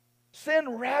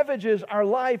 Sin ravages our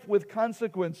life with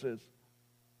consequences.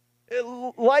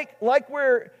 Like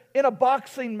we're in a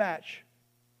boxing match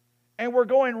and we're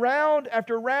going round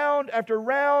after round after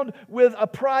round with a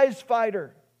prize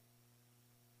fighter,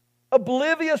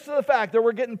 oblivious to the fact that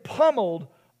we're getting pummeled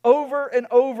over and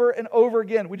over and over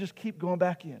again. We just keep going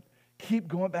back in. Keep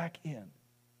going back in.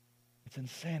 It's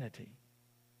insanity.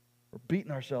 We're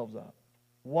beating ourselves up.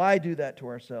 Why do that to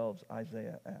ourselves,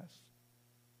 Isaiah asks.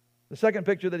 The second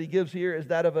picture that he gives here is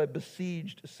that of a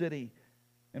besieged city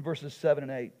in verses 7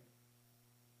 and 8.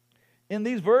 In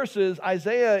these verses,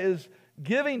 Isaiah is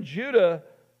giving Judah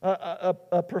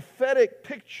a prophetic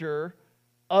picture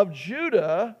of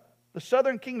Judah, the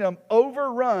southern kingdom,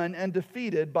 overrun and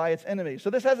defeated by its enemies. So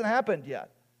this hasn't happened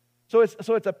yet. So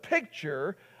it's a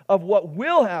picture of what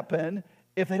will happen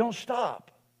if they don't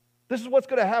stop. This is what's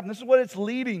going to happen. This is what it's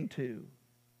leading to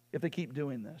if they keep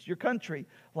doing this. Your country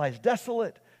lies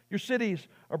desolate. Your cities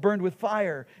are burned with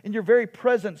fire. In your very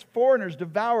presence, foreigners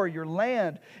devour your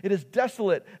land. It is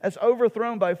desolate, as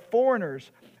overthrown by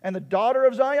foreigners. And the daughter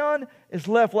of Zion is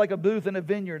left like a booth in a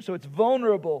vineyard. So it's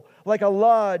vulnerable, like a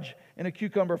lodge in a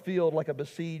cucumber field, like a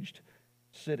besieged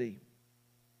city.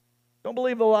 Don't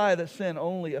believe the lie that sin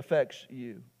only affects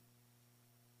you.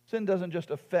 Sin doesn't just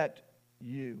affect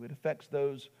you. It affects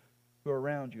those who are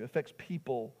around you. It affects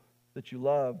people that you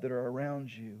love that are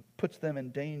around you. It puts them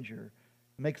in danger.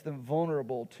 Makes them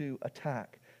vulnerable to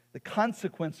attack. The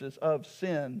consequences of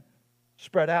sin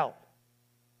spread out.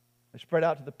 They spread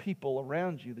out to the people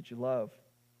around you that you love.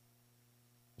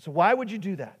 So why would you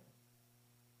do that?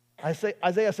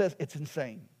 Isaiah says it's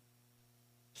insane.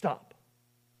 Stop.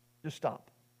 Just stop.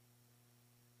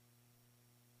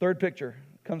 Third picture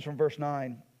comes from verse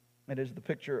 9. It is the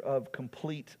picture of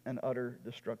complete and utter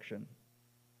destruction.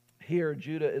 Here,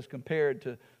 Judah is compared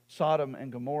to Sodom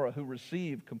and Gomorrah, who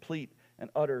received complete and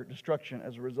utter destruction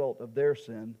as a result of their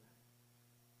sin.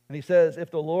 And he says, if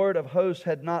the Lord of hosts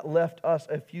had not left us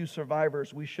a few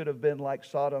survivors, we should have been like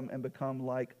Sodom and become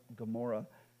like Gomorrah.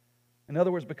 In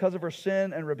other words, because of her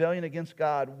sin and rebellion against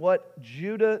God, what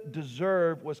Judah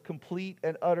deserved was complete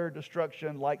and utter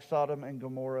destruction like Sodom and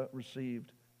Gomorrah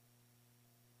received.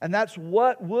 And that's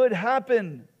what would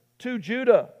happen to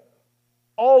Judah.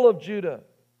 All of Judah,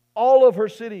 all of her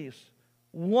cities,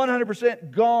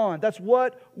 100% gone. That's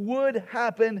what would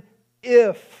happen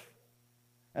if.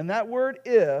 And that word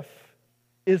if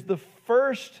is the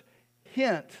first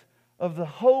hint of the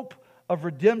hope of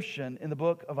redemption in the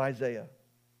book of Isaiah.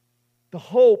 The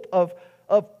hope of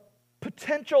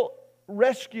potential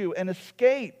rescue and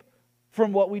escape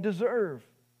from what we deserve.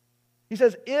 He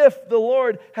says, if the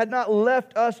Lord had not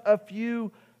left us a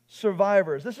few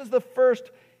survivors. This is the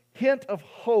first hint of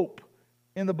hope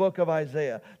in the book of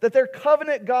Isaiah, that their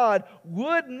covenant God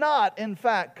would not, in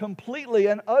fact, completely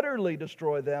and utterly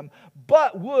destroy them,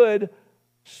 but would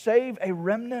save a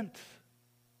remnant,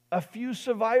 a few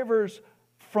survivors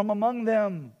from among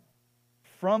them,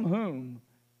 from whom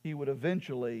He would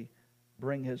eventually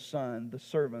bring His Son, the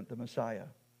servant, the Messiah.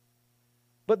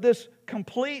 But this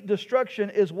complete destruction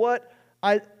is what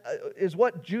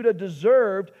Judah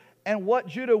deserved and what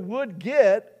Judah would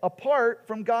get apart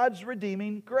from God's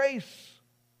redeeming grace.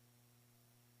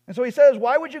 And so he says,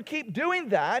 why would you keep doing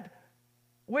that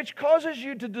which causes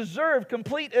you to deserve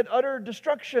complete and utter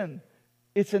destruction.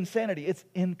 It's insanity. It's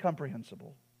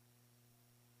incomprehensible.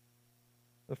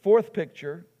 The fourth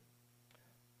picture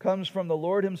comes from the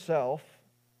Lord himself,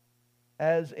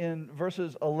 as in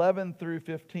verses 11 through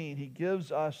 15, he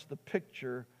gives us the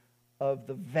picture of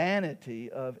the vanity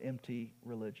of empty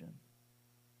religion.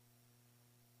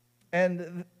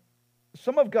 And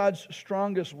some of God's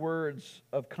strongest words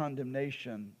of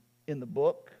condemnation in the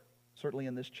book, certainly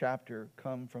in this chapter,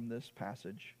 come from this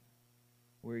passage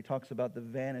where he talks about the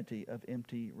vanity of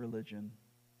empty religion.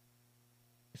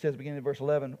 He says, beginning in verse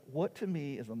 11, "What to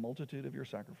me is the multitude of your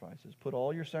sacrifices? Put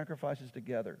all your sacrifices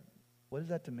together. What is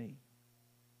that to me?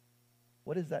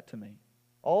 What is that to me?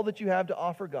 All that you have to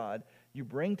offer God, you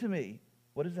bring to me.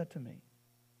 What is that to me?"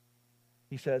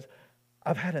 He says,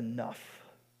 I've had enough.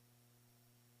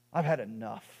 I've had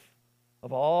enough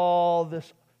of all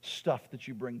this stuff that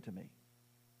you bring to me.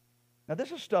 Now,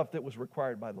 this is stuff that was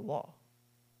required by the law.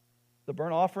 The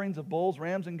burnt offerings of bulls,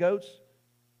 rams, and goats,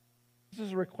 this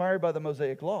is required by the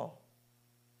Mosaic law.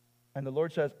 And the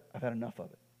Lord says, I've had enough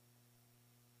of it.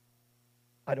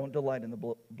 I don't delight in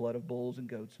the blood of bulls and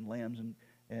goats and lambs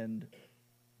and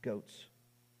goats.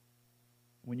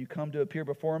 When you come to appear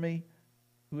before me,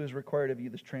 who is required of you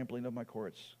this trampling of my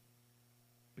courts?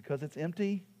 Because it's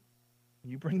empty,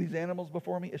 and you bring these animals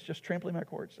before me, it's just trampling my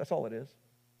courts. That's all it is.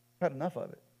 I've had enough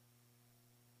of it.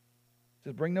 It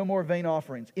says, bring no more vain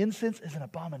offerings. Incense is an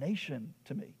abomination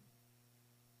to me.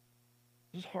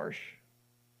 This is harsh.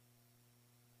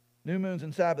 New moons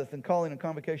and Sabbath and calling and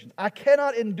convocations. I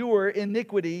cannot endure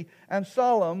iniquity and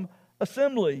solemn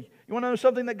assembly. You want to know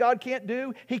something that God can't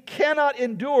do? He cannot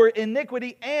endure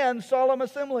iniquity and solemn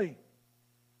assembly.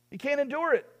 He can't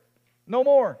endure it. No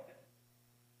more.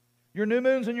 Your new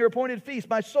moons and your appointed feasts,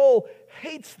 my soul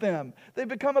hates them. They've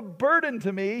become a burden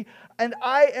to me, and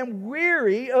I am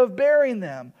weary of bearing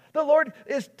them. The Lord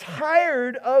is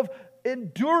tired of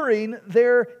enduring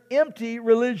their empty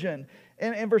religion.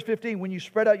 And in verse 15, when you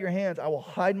spread out your hands, I will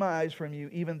hide my eyes from you,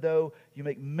 even though you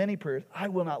make many prayers. I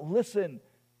will not listen.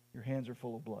 Your hands are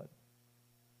full of blood.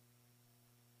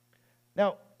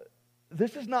 Now,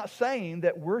 this is not saying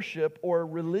that worship or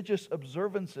religious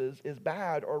observances is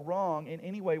bad or wrong in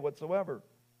any way whatsoever.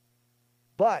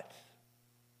 But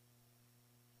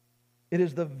it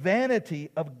is the vanity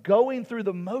of going through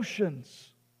the motions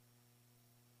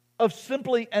of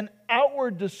simply an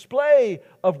outward display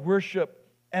of worship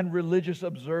and religious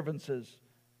observances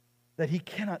that he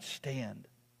cannot stand.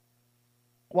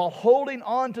 While holding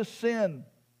on to sin,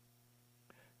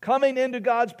 coming into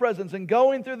God's presence and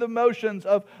going through the motions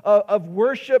of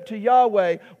worship to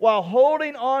Yahweh, while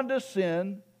holding on to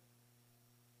sin,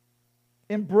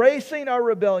 embracing our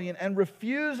rebellion and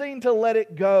refusing to let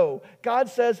it go. God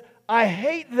says, I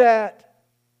hate that.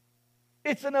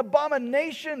 It's an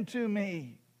abomination to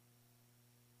me.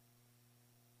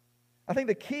 I think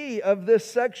the key of this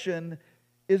section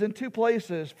is in two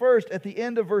places. First, at the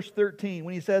end of verse 13,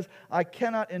 when he says, I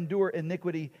cannot endure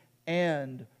iniquity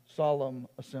and solemn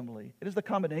assembly. It is the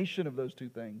combination of those two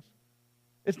things.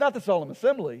 It's not the solemn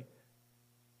assembly.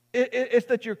 It's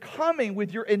that you're coming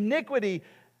with your iniquity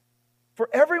for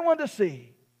everyone to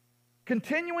see,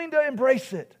 continuing to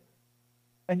embrace it,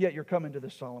 and yet you're coming to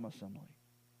this solemn assembly.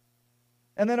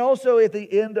 And then also at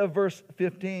the end of verse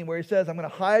 15 where he says, I'm going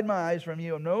to hide my eyes from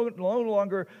you. I'm no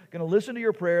longer going to listen to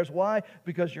your prayers. Why?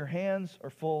 Because your hands are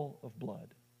full of blood.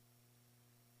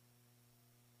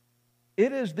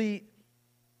 It is the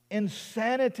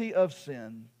insanity of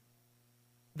sin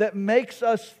that makes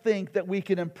us think that we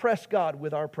can impress God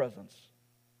with our presence.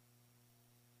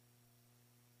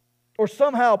 Or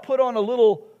somehow put on a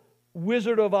little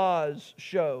Wizard of Oz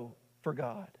show for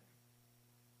God.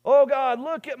 Oh God,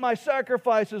 look at my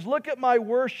sacrifices. Look at my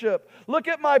worship. Look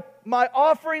at my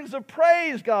offerings of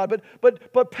praise, God.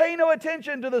 But pay no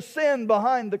attention to the sin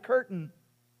behind the curtain.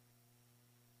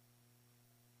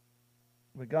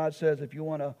 But God says, if you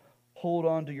want to hold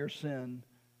on to your sin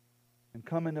and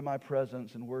come into my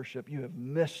presence and worship, you have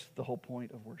missed the whole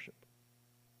point of worship.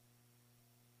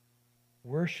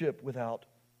 Worship without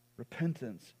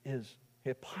repentance is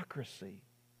hypocrisy.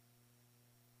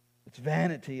 It's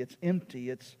vanity, it's empty,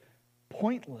 it's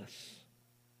pointless.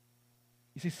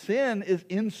 You see, sin is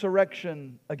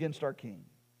insurrection against our King.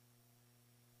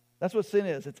 That's what sin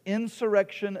is. It's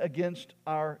insurrection against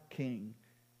our King.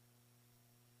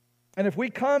 And if we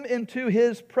come into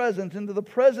His presence, into the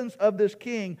presence of this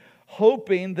King,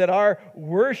 hoping that our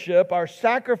worship, our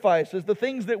sacrifices, the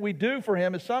things that we do for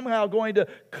Him is somehow going to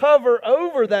cover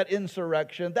over that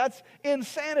insurrection, that's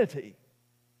insanity.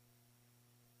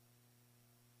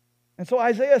 And so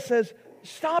Isaiah says,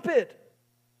 stop it.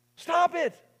 Stop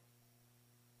it.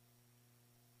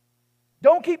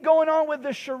 Don't keep going on with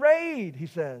the charade, he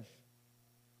says.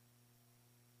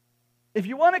 If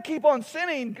you want to keep on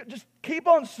sinning, just keep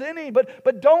on sinning,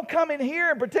 but don't come in here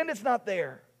and pretend it's not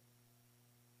there.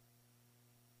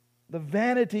 The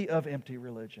vanity of empty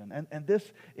religion. And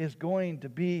this is going to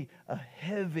be a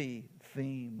heavy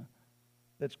theme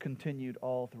that's continued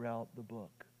all throughout the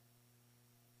book.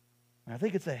 And I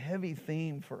think it's a heavy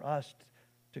theme for us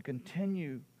to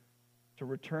continue to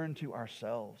return to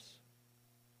ourselves.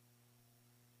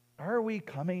 Are we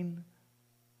coming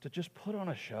to just put on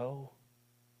a show?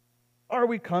 Are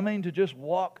we coming to just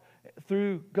go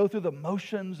through the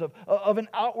motions of an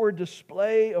outward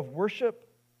display of worship?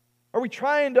 Are we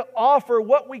trying to offer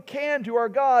what we can to our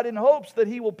God in hopes that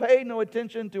He will pay no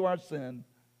attention to our sin?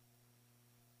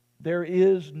 There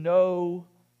is no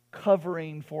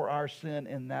covering for our sin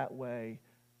in that way,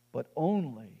 but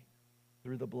only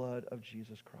through the blood of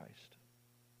Jesus Christ.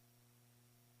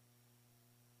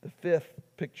 The fifth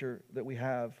picture that we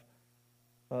have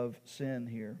of sin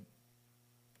here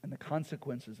and the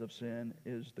consequences of sin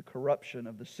is the corruption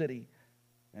of the city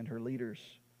and her leaders.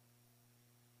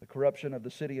 The corruption of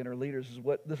the city and her leaders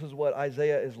this is what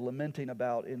Isaiah is lamenting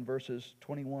about in verses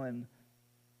 21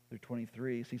 through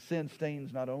 23. See, sin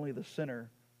stains not only the sinner,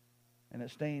 and it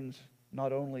stains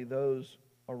not only those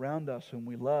around us whom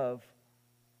we love,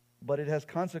 but it has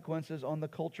consequences on the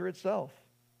culture itself.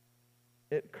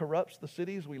 It corrupts the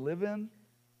cities we live in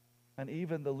and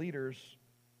even the leaders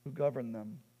who govern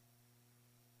them.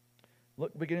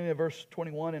 Look, beginning at verse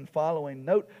 21 and following.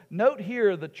 Note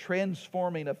here the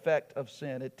transforming effect of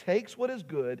sin. It takes what is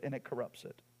good and it corrupts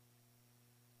it.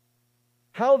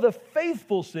 How the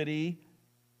faithful city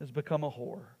has become a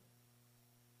whore.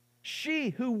 She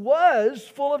who was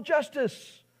full of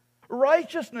justice,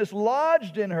 righteousness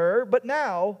lodged in her, but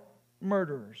now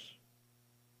murderers.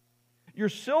 Your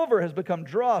silver has become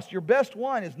dross. Your best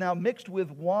wine is now mixed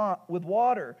with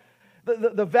water.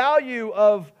 The value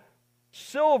of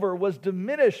silver was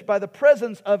diminished by the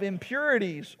presence of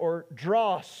impurities or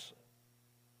dross.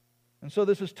 And so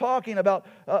this is talking about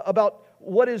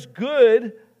what is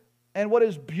good and what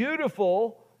is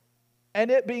beautiful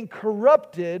and it being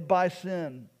corrupted by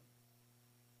sin.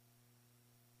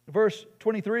 Verse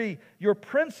 23, your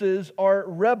princes are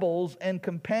rebels and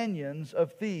companions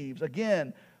of thieves.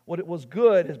 Again, what was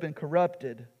good has been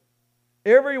corrupted.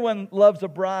 Everyone loves a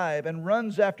bribe and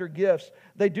runs after gifts.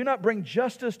 They do not bring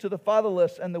justice to the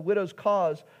fatherless, and the widow's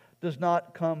cause does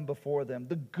not come before them.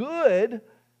 The good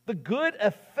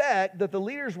effect that the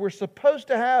leaders were supposed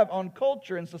to have on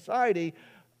culture and society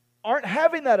aren't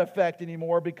having that effect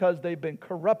anymore because they've been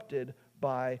corrupted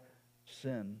by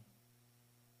sin.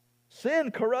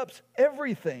 Sin corrupts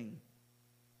everything,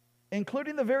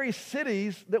 including the very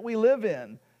cities that we live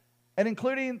in, and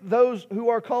including those who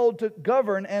are called to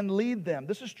govern and lead them.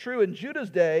 This is true in Judah's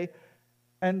day,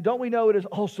 and don't we know it is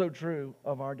also true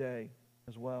of our day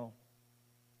as well.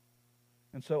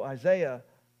 And so Isaiah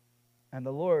and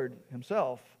the Lord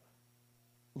Himself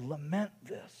lament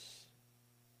this.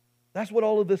 That's what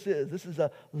all of this is. This is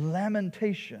a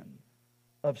lamentation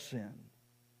of sin.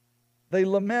 They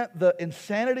lament the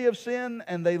insanity of sin,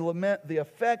 and they lament the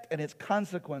effect and its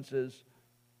consequences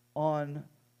on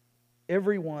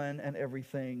everyone and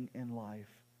everything in life.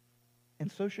 And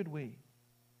so should we.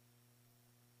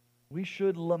 We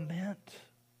should lament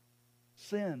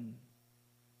sin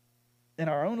in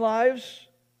our own lives,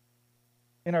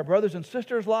 in our brothers and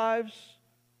sisters' lives,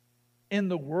 in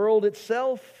the world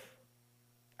itself,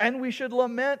 and we should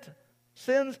lament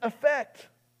sin's effect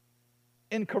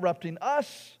in corrupting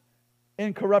us,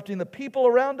 in corrupting the people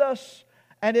around us,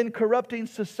 and in corrupting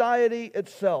society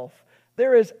itself.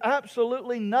 There is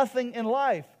absolutely nothing in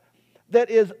life that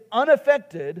is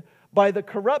unaffected by the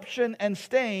corruption and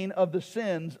stain of the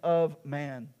sins of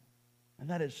man. And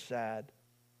that is sad.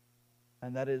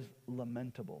 And that is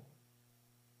lamentable.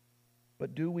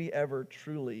 But do we ever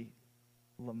truly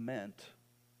lament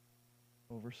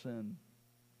over sin?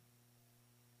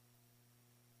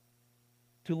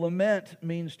 To lament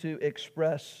means to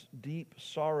express deep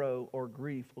sorrow or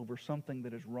grief over something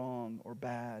that is wrong or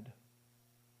bad.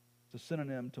 It's a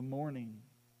synonym to mourning.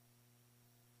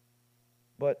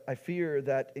 But I fear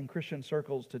that in Christian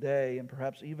circles today, and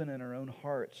perhaps even in our own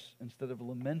hearts, instead of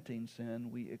lamenting sin,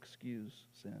 we excuse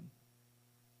sin.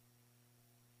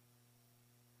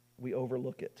 We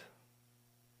overlook it.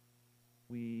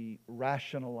 We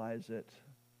rationalize it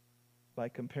by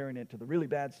comparing it to the really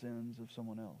bad sins of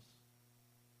someone else.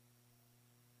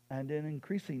 And in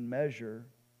increasing measure,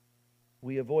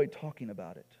 we avoid talking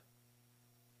about it.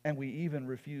 And we even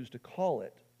refuse to call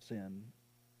it sin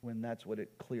when that's what it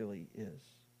clearly is.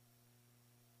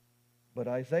 But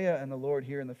Isaiah and the Lord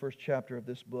here in the first chapter of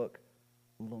this book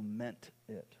lament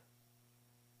it.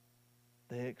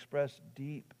 They express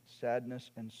deep sadness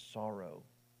and sorrow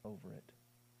over it.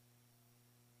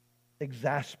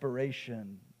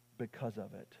 Exasperation because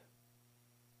of it.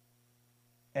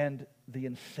 And the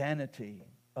insanity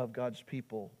of God's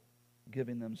people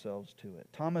giving themselves to it.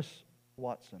 Thomas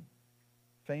Watson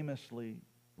famously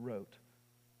wrote,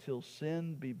 "Till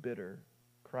sin be bitter,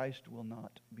 Christ will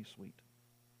not be sweet."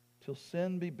 Till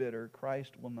sin be bitter,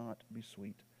 Christ will not be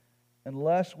sweet.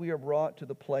 Unless we are brought to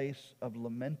the place of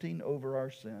lamenting over our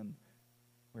sin,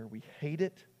 where we hate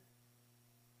it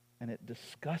and it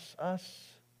disgusts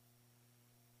us,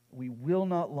 we will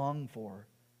not long for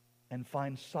and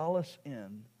find solace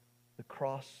in the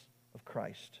cross of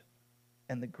Christ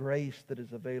and the grace that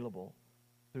is available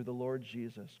through the Lord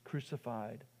Jesus,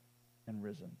 crucified and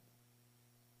risen.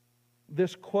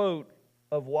 This quote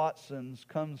of Watson's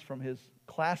comes from his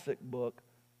classic book,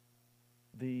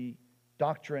 The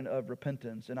Doctrine of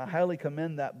Repentance. And I highly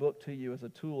commend that book to you as a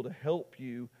tool to help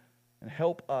you and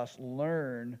help us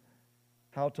learn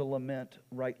how to lament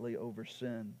rightly over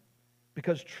sin.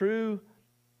 Because true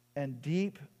and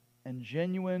deep and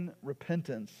genuine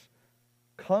repentance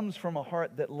comes from a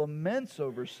heart that laments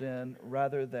over sin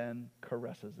rather than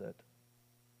caresses it.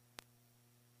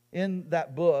 In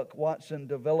that book, Watson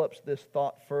develops this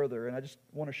thought further, and I just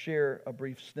want to share a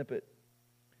brief snippet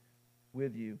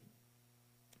with you.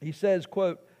 He says,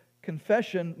 quote,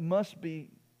 "Confession must be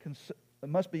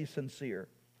sincere.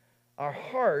 Our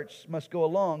hearts must go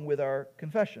along with our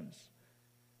confessions.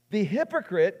 The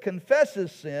hypocrite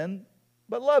confesses sin,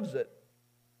 but loves it.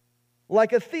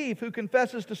 Like a thief who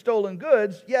confesses to stolen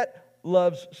goods, yet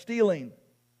loves stealing.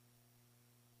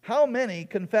 How many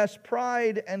confess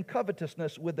pride and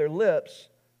covetousness with their lips,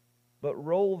 but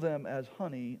roll them as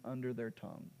honey under their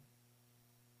tongue?"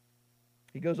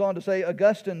 He goes on to say,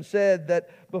 Augustine said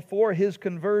that before his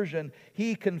conversion,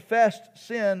 he confessed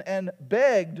sin and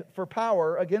begged for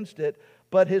power against it,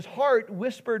 but his heart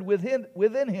whispered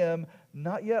within him,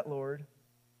 "Not yet, Lord."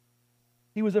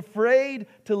 He was afraid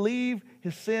to leave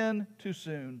his sin too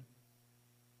soon.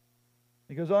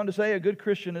 He goes on to say, a good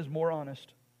Christian is more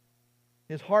honest.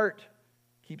 His heart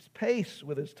keeps pace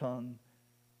with his tongue.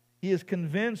 He is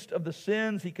convinced of the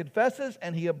sins he confesses,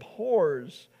 and he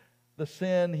abhors the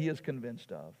sin he is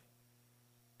convinced of.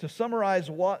 To summarize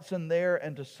Watson there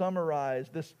and to summarize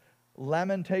this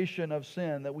lamentation of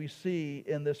sin that we see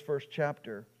in this first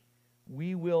chapter,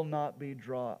 we will not be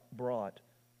brought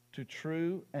to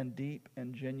true and deep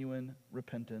and genuine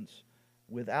repentance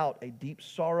without a deep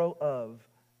sorrow of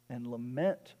and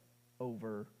lament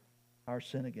over our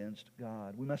sin against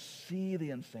God. We must see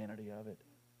the insanity of it,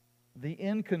 the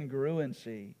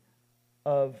incongruency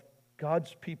of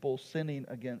God's people sinning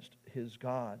against His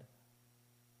God.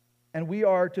 And we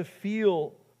are to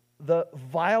feel the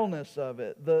vileness of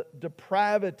it, the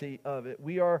depravity of it.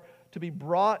 We are to be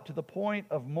brought to the point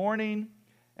of mourning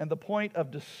and the point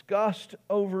of disgust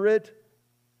over it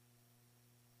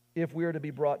if we are to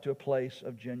be brought to a place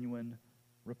of genuine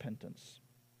repentance.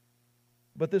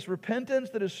 But this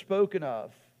repentance that is spoken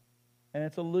of, and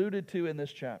it's alluded to in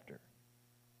this chapter,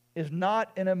 is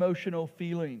not an emotional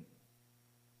feeling,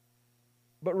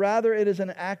 but rather it is an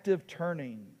active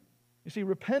turning. You see,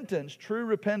 repentance, true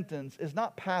repentance, is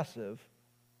not passive,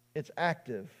 it's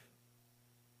active.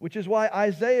 Which is why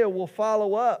Isaiah will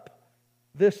follow up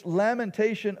this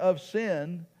lamentation of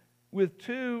sin with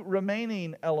two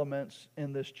remaining elements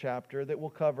in this chapter that we'll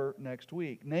cover next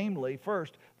week. Namely,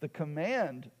 first, the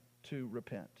command to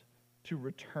repent, to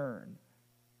return,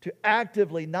 to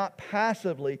actively, not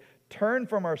passively, turn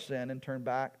from our sin and turn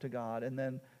back to God. And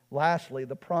then lastly,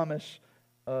 the promise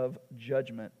of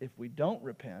judgment if we don't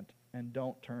repent and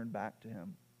don't turn back to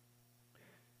Him.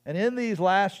 And in these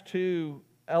last two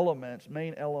elements,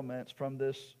 main elements from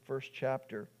this first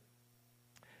chapter,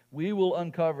 we will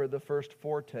uncover the first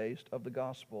foretaste of the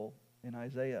gospel in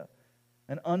Isaiah.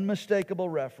 An unmistakable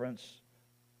reference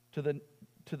to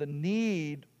the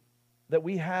need that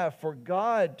we have for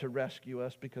God to rescue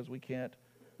us because we can't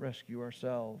rescue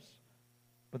ourselves.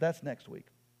 But that's next week.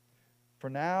 For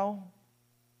now,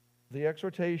 the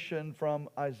exhortation from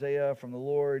Isaiah, from the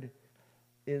Lord,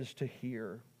 is to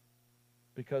hear,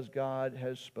 because God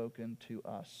has spoken to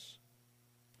us.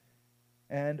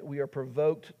 And we are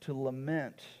provoked to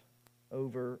lament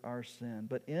over our sin.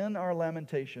 But in our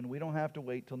lamentation, we don't have to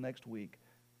wait till next week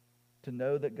to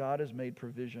know that God has made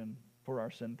provision for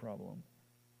our sin problem.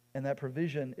 And that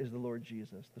provision is the Lord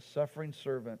Jesus, the suffering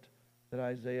servant that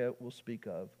Isaiah will speak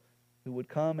of, who would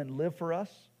come and live for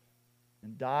us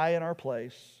and die in our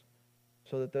place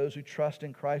so that those who trust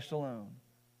in Christ alone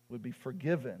would be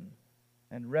forgiven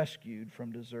and rescued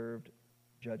from deserved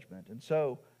judgment. And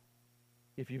so,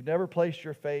 if you've never placed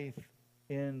your faith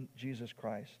in Jesus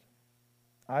Christ,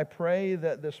 I pray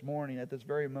that this morning, at this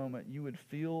very moment, you would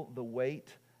feel the weight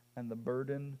and the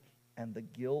burden and the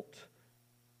guilt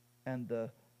and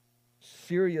the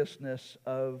seriousness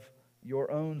of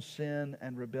your own sin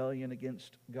and rebellion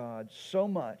against God so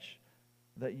much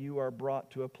that you are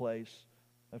brought to a place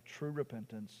of true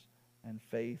repentance and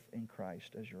faith in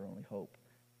Christ as your only hope.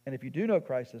 And if you do know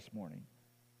Christ this morning,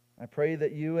 I pray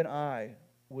that you and I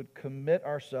would commit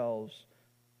ourselves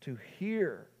to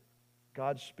hear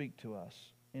God speak to us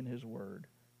in His Word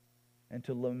and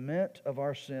to lament of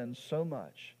our sins so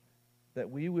much that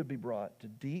we would be brought to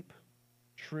deep,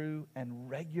 true, and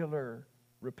regular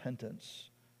repentance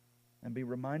and be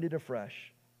reminded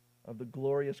afresh of the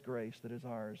glorious grace that is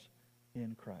ours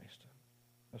in Christ.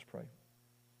 Let's pray.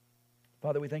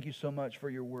 Father, we thank you so much for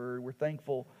your word. We're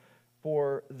thankful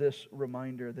for this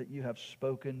reminder that you have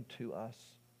spoken to us.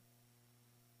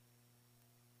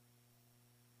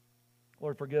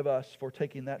 Lord, forgive us for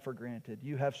taking that for granted.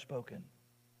 You have spoken.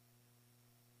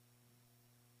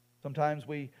 Sometimes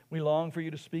we long for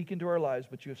you to speak into our lives,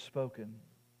 but you have spoken.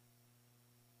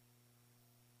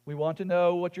 We want to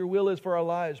know what your will is for our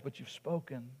lives, but you've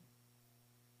spoken.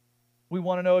 We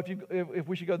want to know if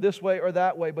we should go this way or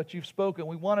that way, but you've spoken.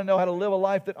 We want to know how to live a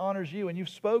life that honors you, and you've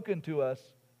spoken to us.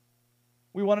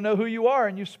 We want to know who you are,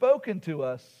 and you've spoken to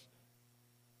us.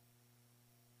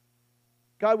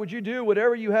 God, would you do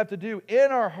whatever you have to do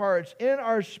in our hearts, in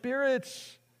our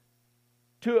spirits,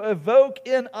 to evoke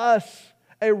in us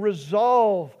a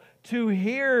resolve to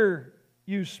hear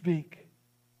you speak.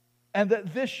 And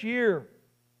that this year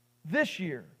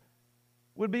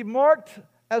would be marked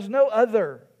as no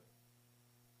other.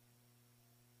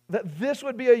 That this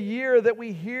would be a year that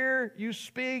we hear you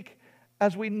speak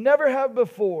as we never have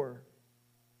before.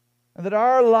 And that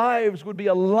our lives would be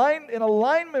in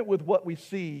alignment with what we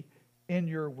see in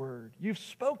your word. You've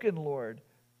spoken, Lord.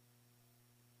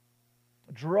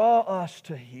 Draw us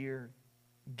to hear.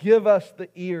 Give us the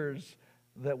ears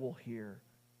that will hear.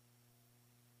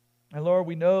 And Lord,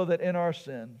 we know that in our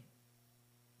sin,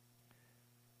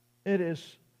 it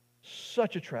is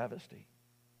such a travesty.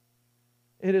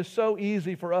 It is so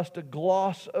easy for us to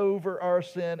gloss over our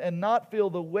sin and not feel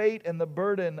the weight and the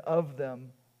burden of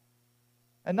them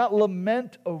and not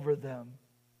lament over them.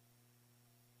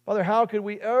 Father, how could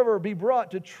we ever be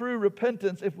brought to true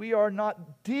repentance if we are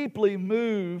not deeply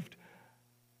moved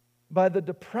by the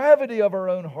depravity of our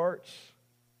own hearts?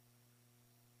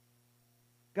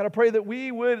 God, I pray that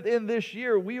we would, in this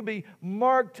year, we would be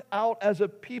marked out as a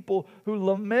people who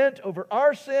lament over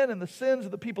our sin and the sins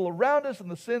of the people around us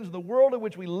and the sins of the world in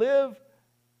which we live,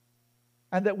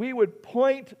 and that we would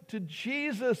point to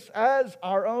Jesus as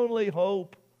our only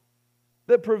hope.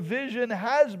 That provision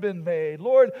has been made.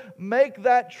 Lord, make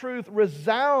that truth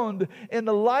resound in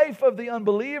the life of the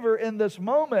unbeliever in this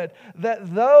moment,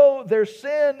 that though their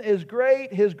sin is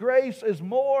great, His grace is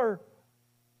more.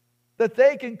 That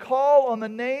they can call on the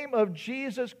name of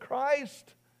Jesus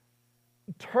Christ,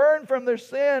 turn from their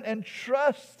sin and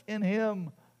trust in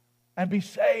Him and be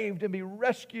saved and be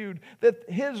rescued, that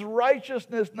His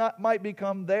righteousness might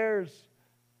become theirs,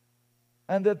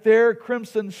 and that their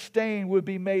crimson stain would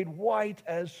be made white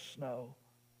as snow.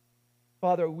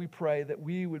 Father, we pray that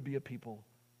we would be a people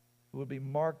who would be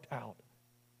marked out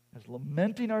as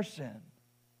lamenting our sin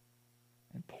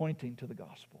and pointing to the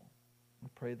gospel. We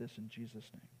pray this in Jesus'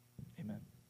 name. Amen.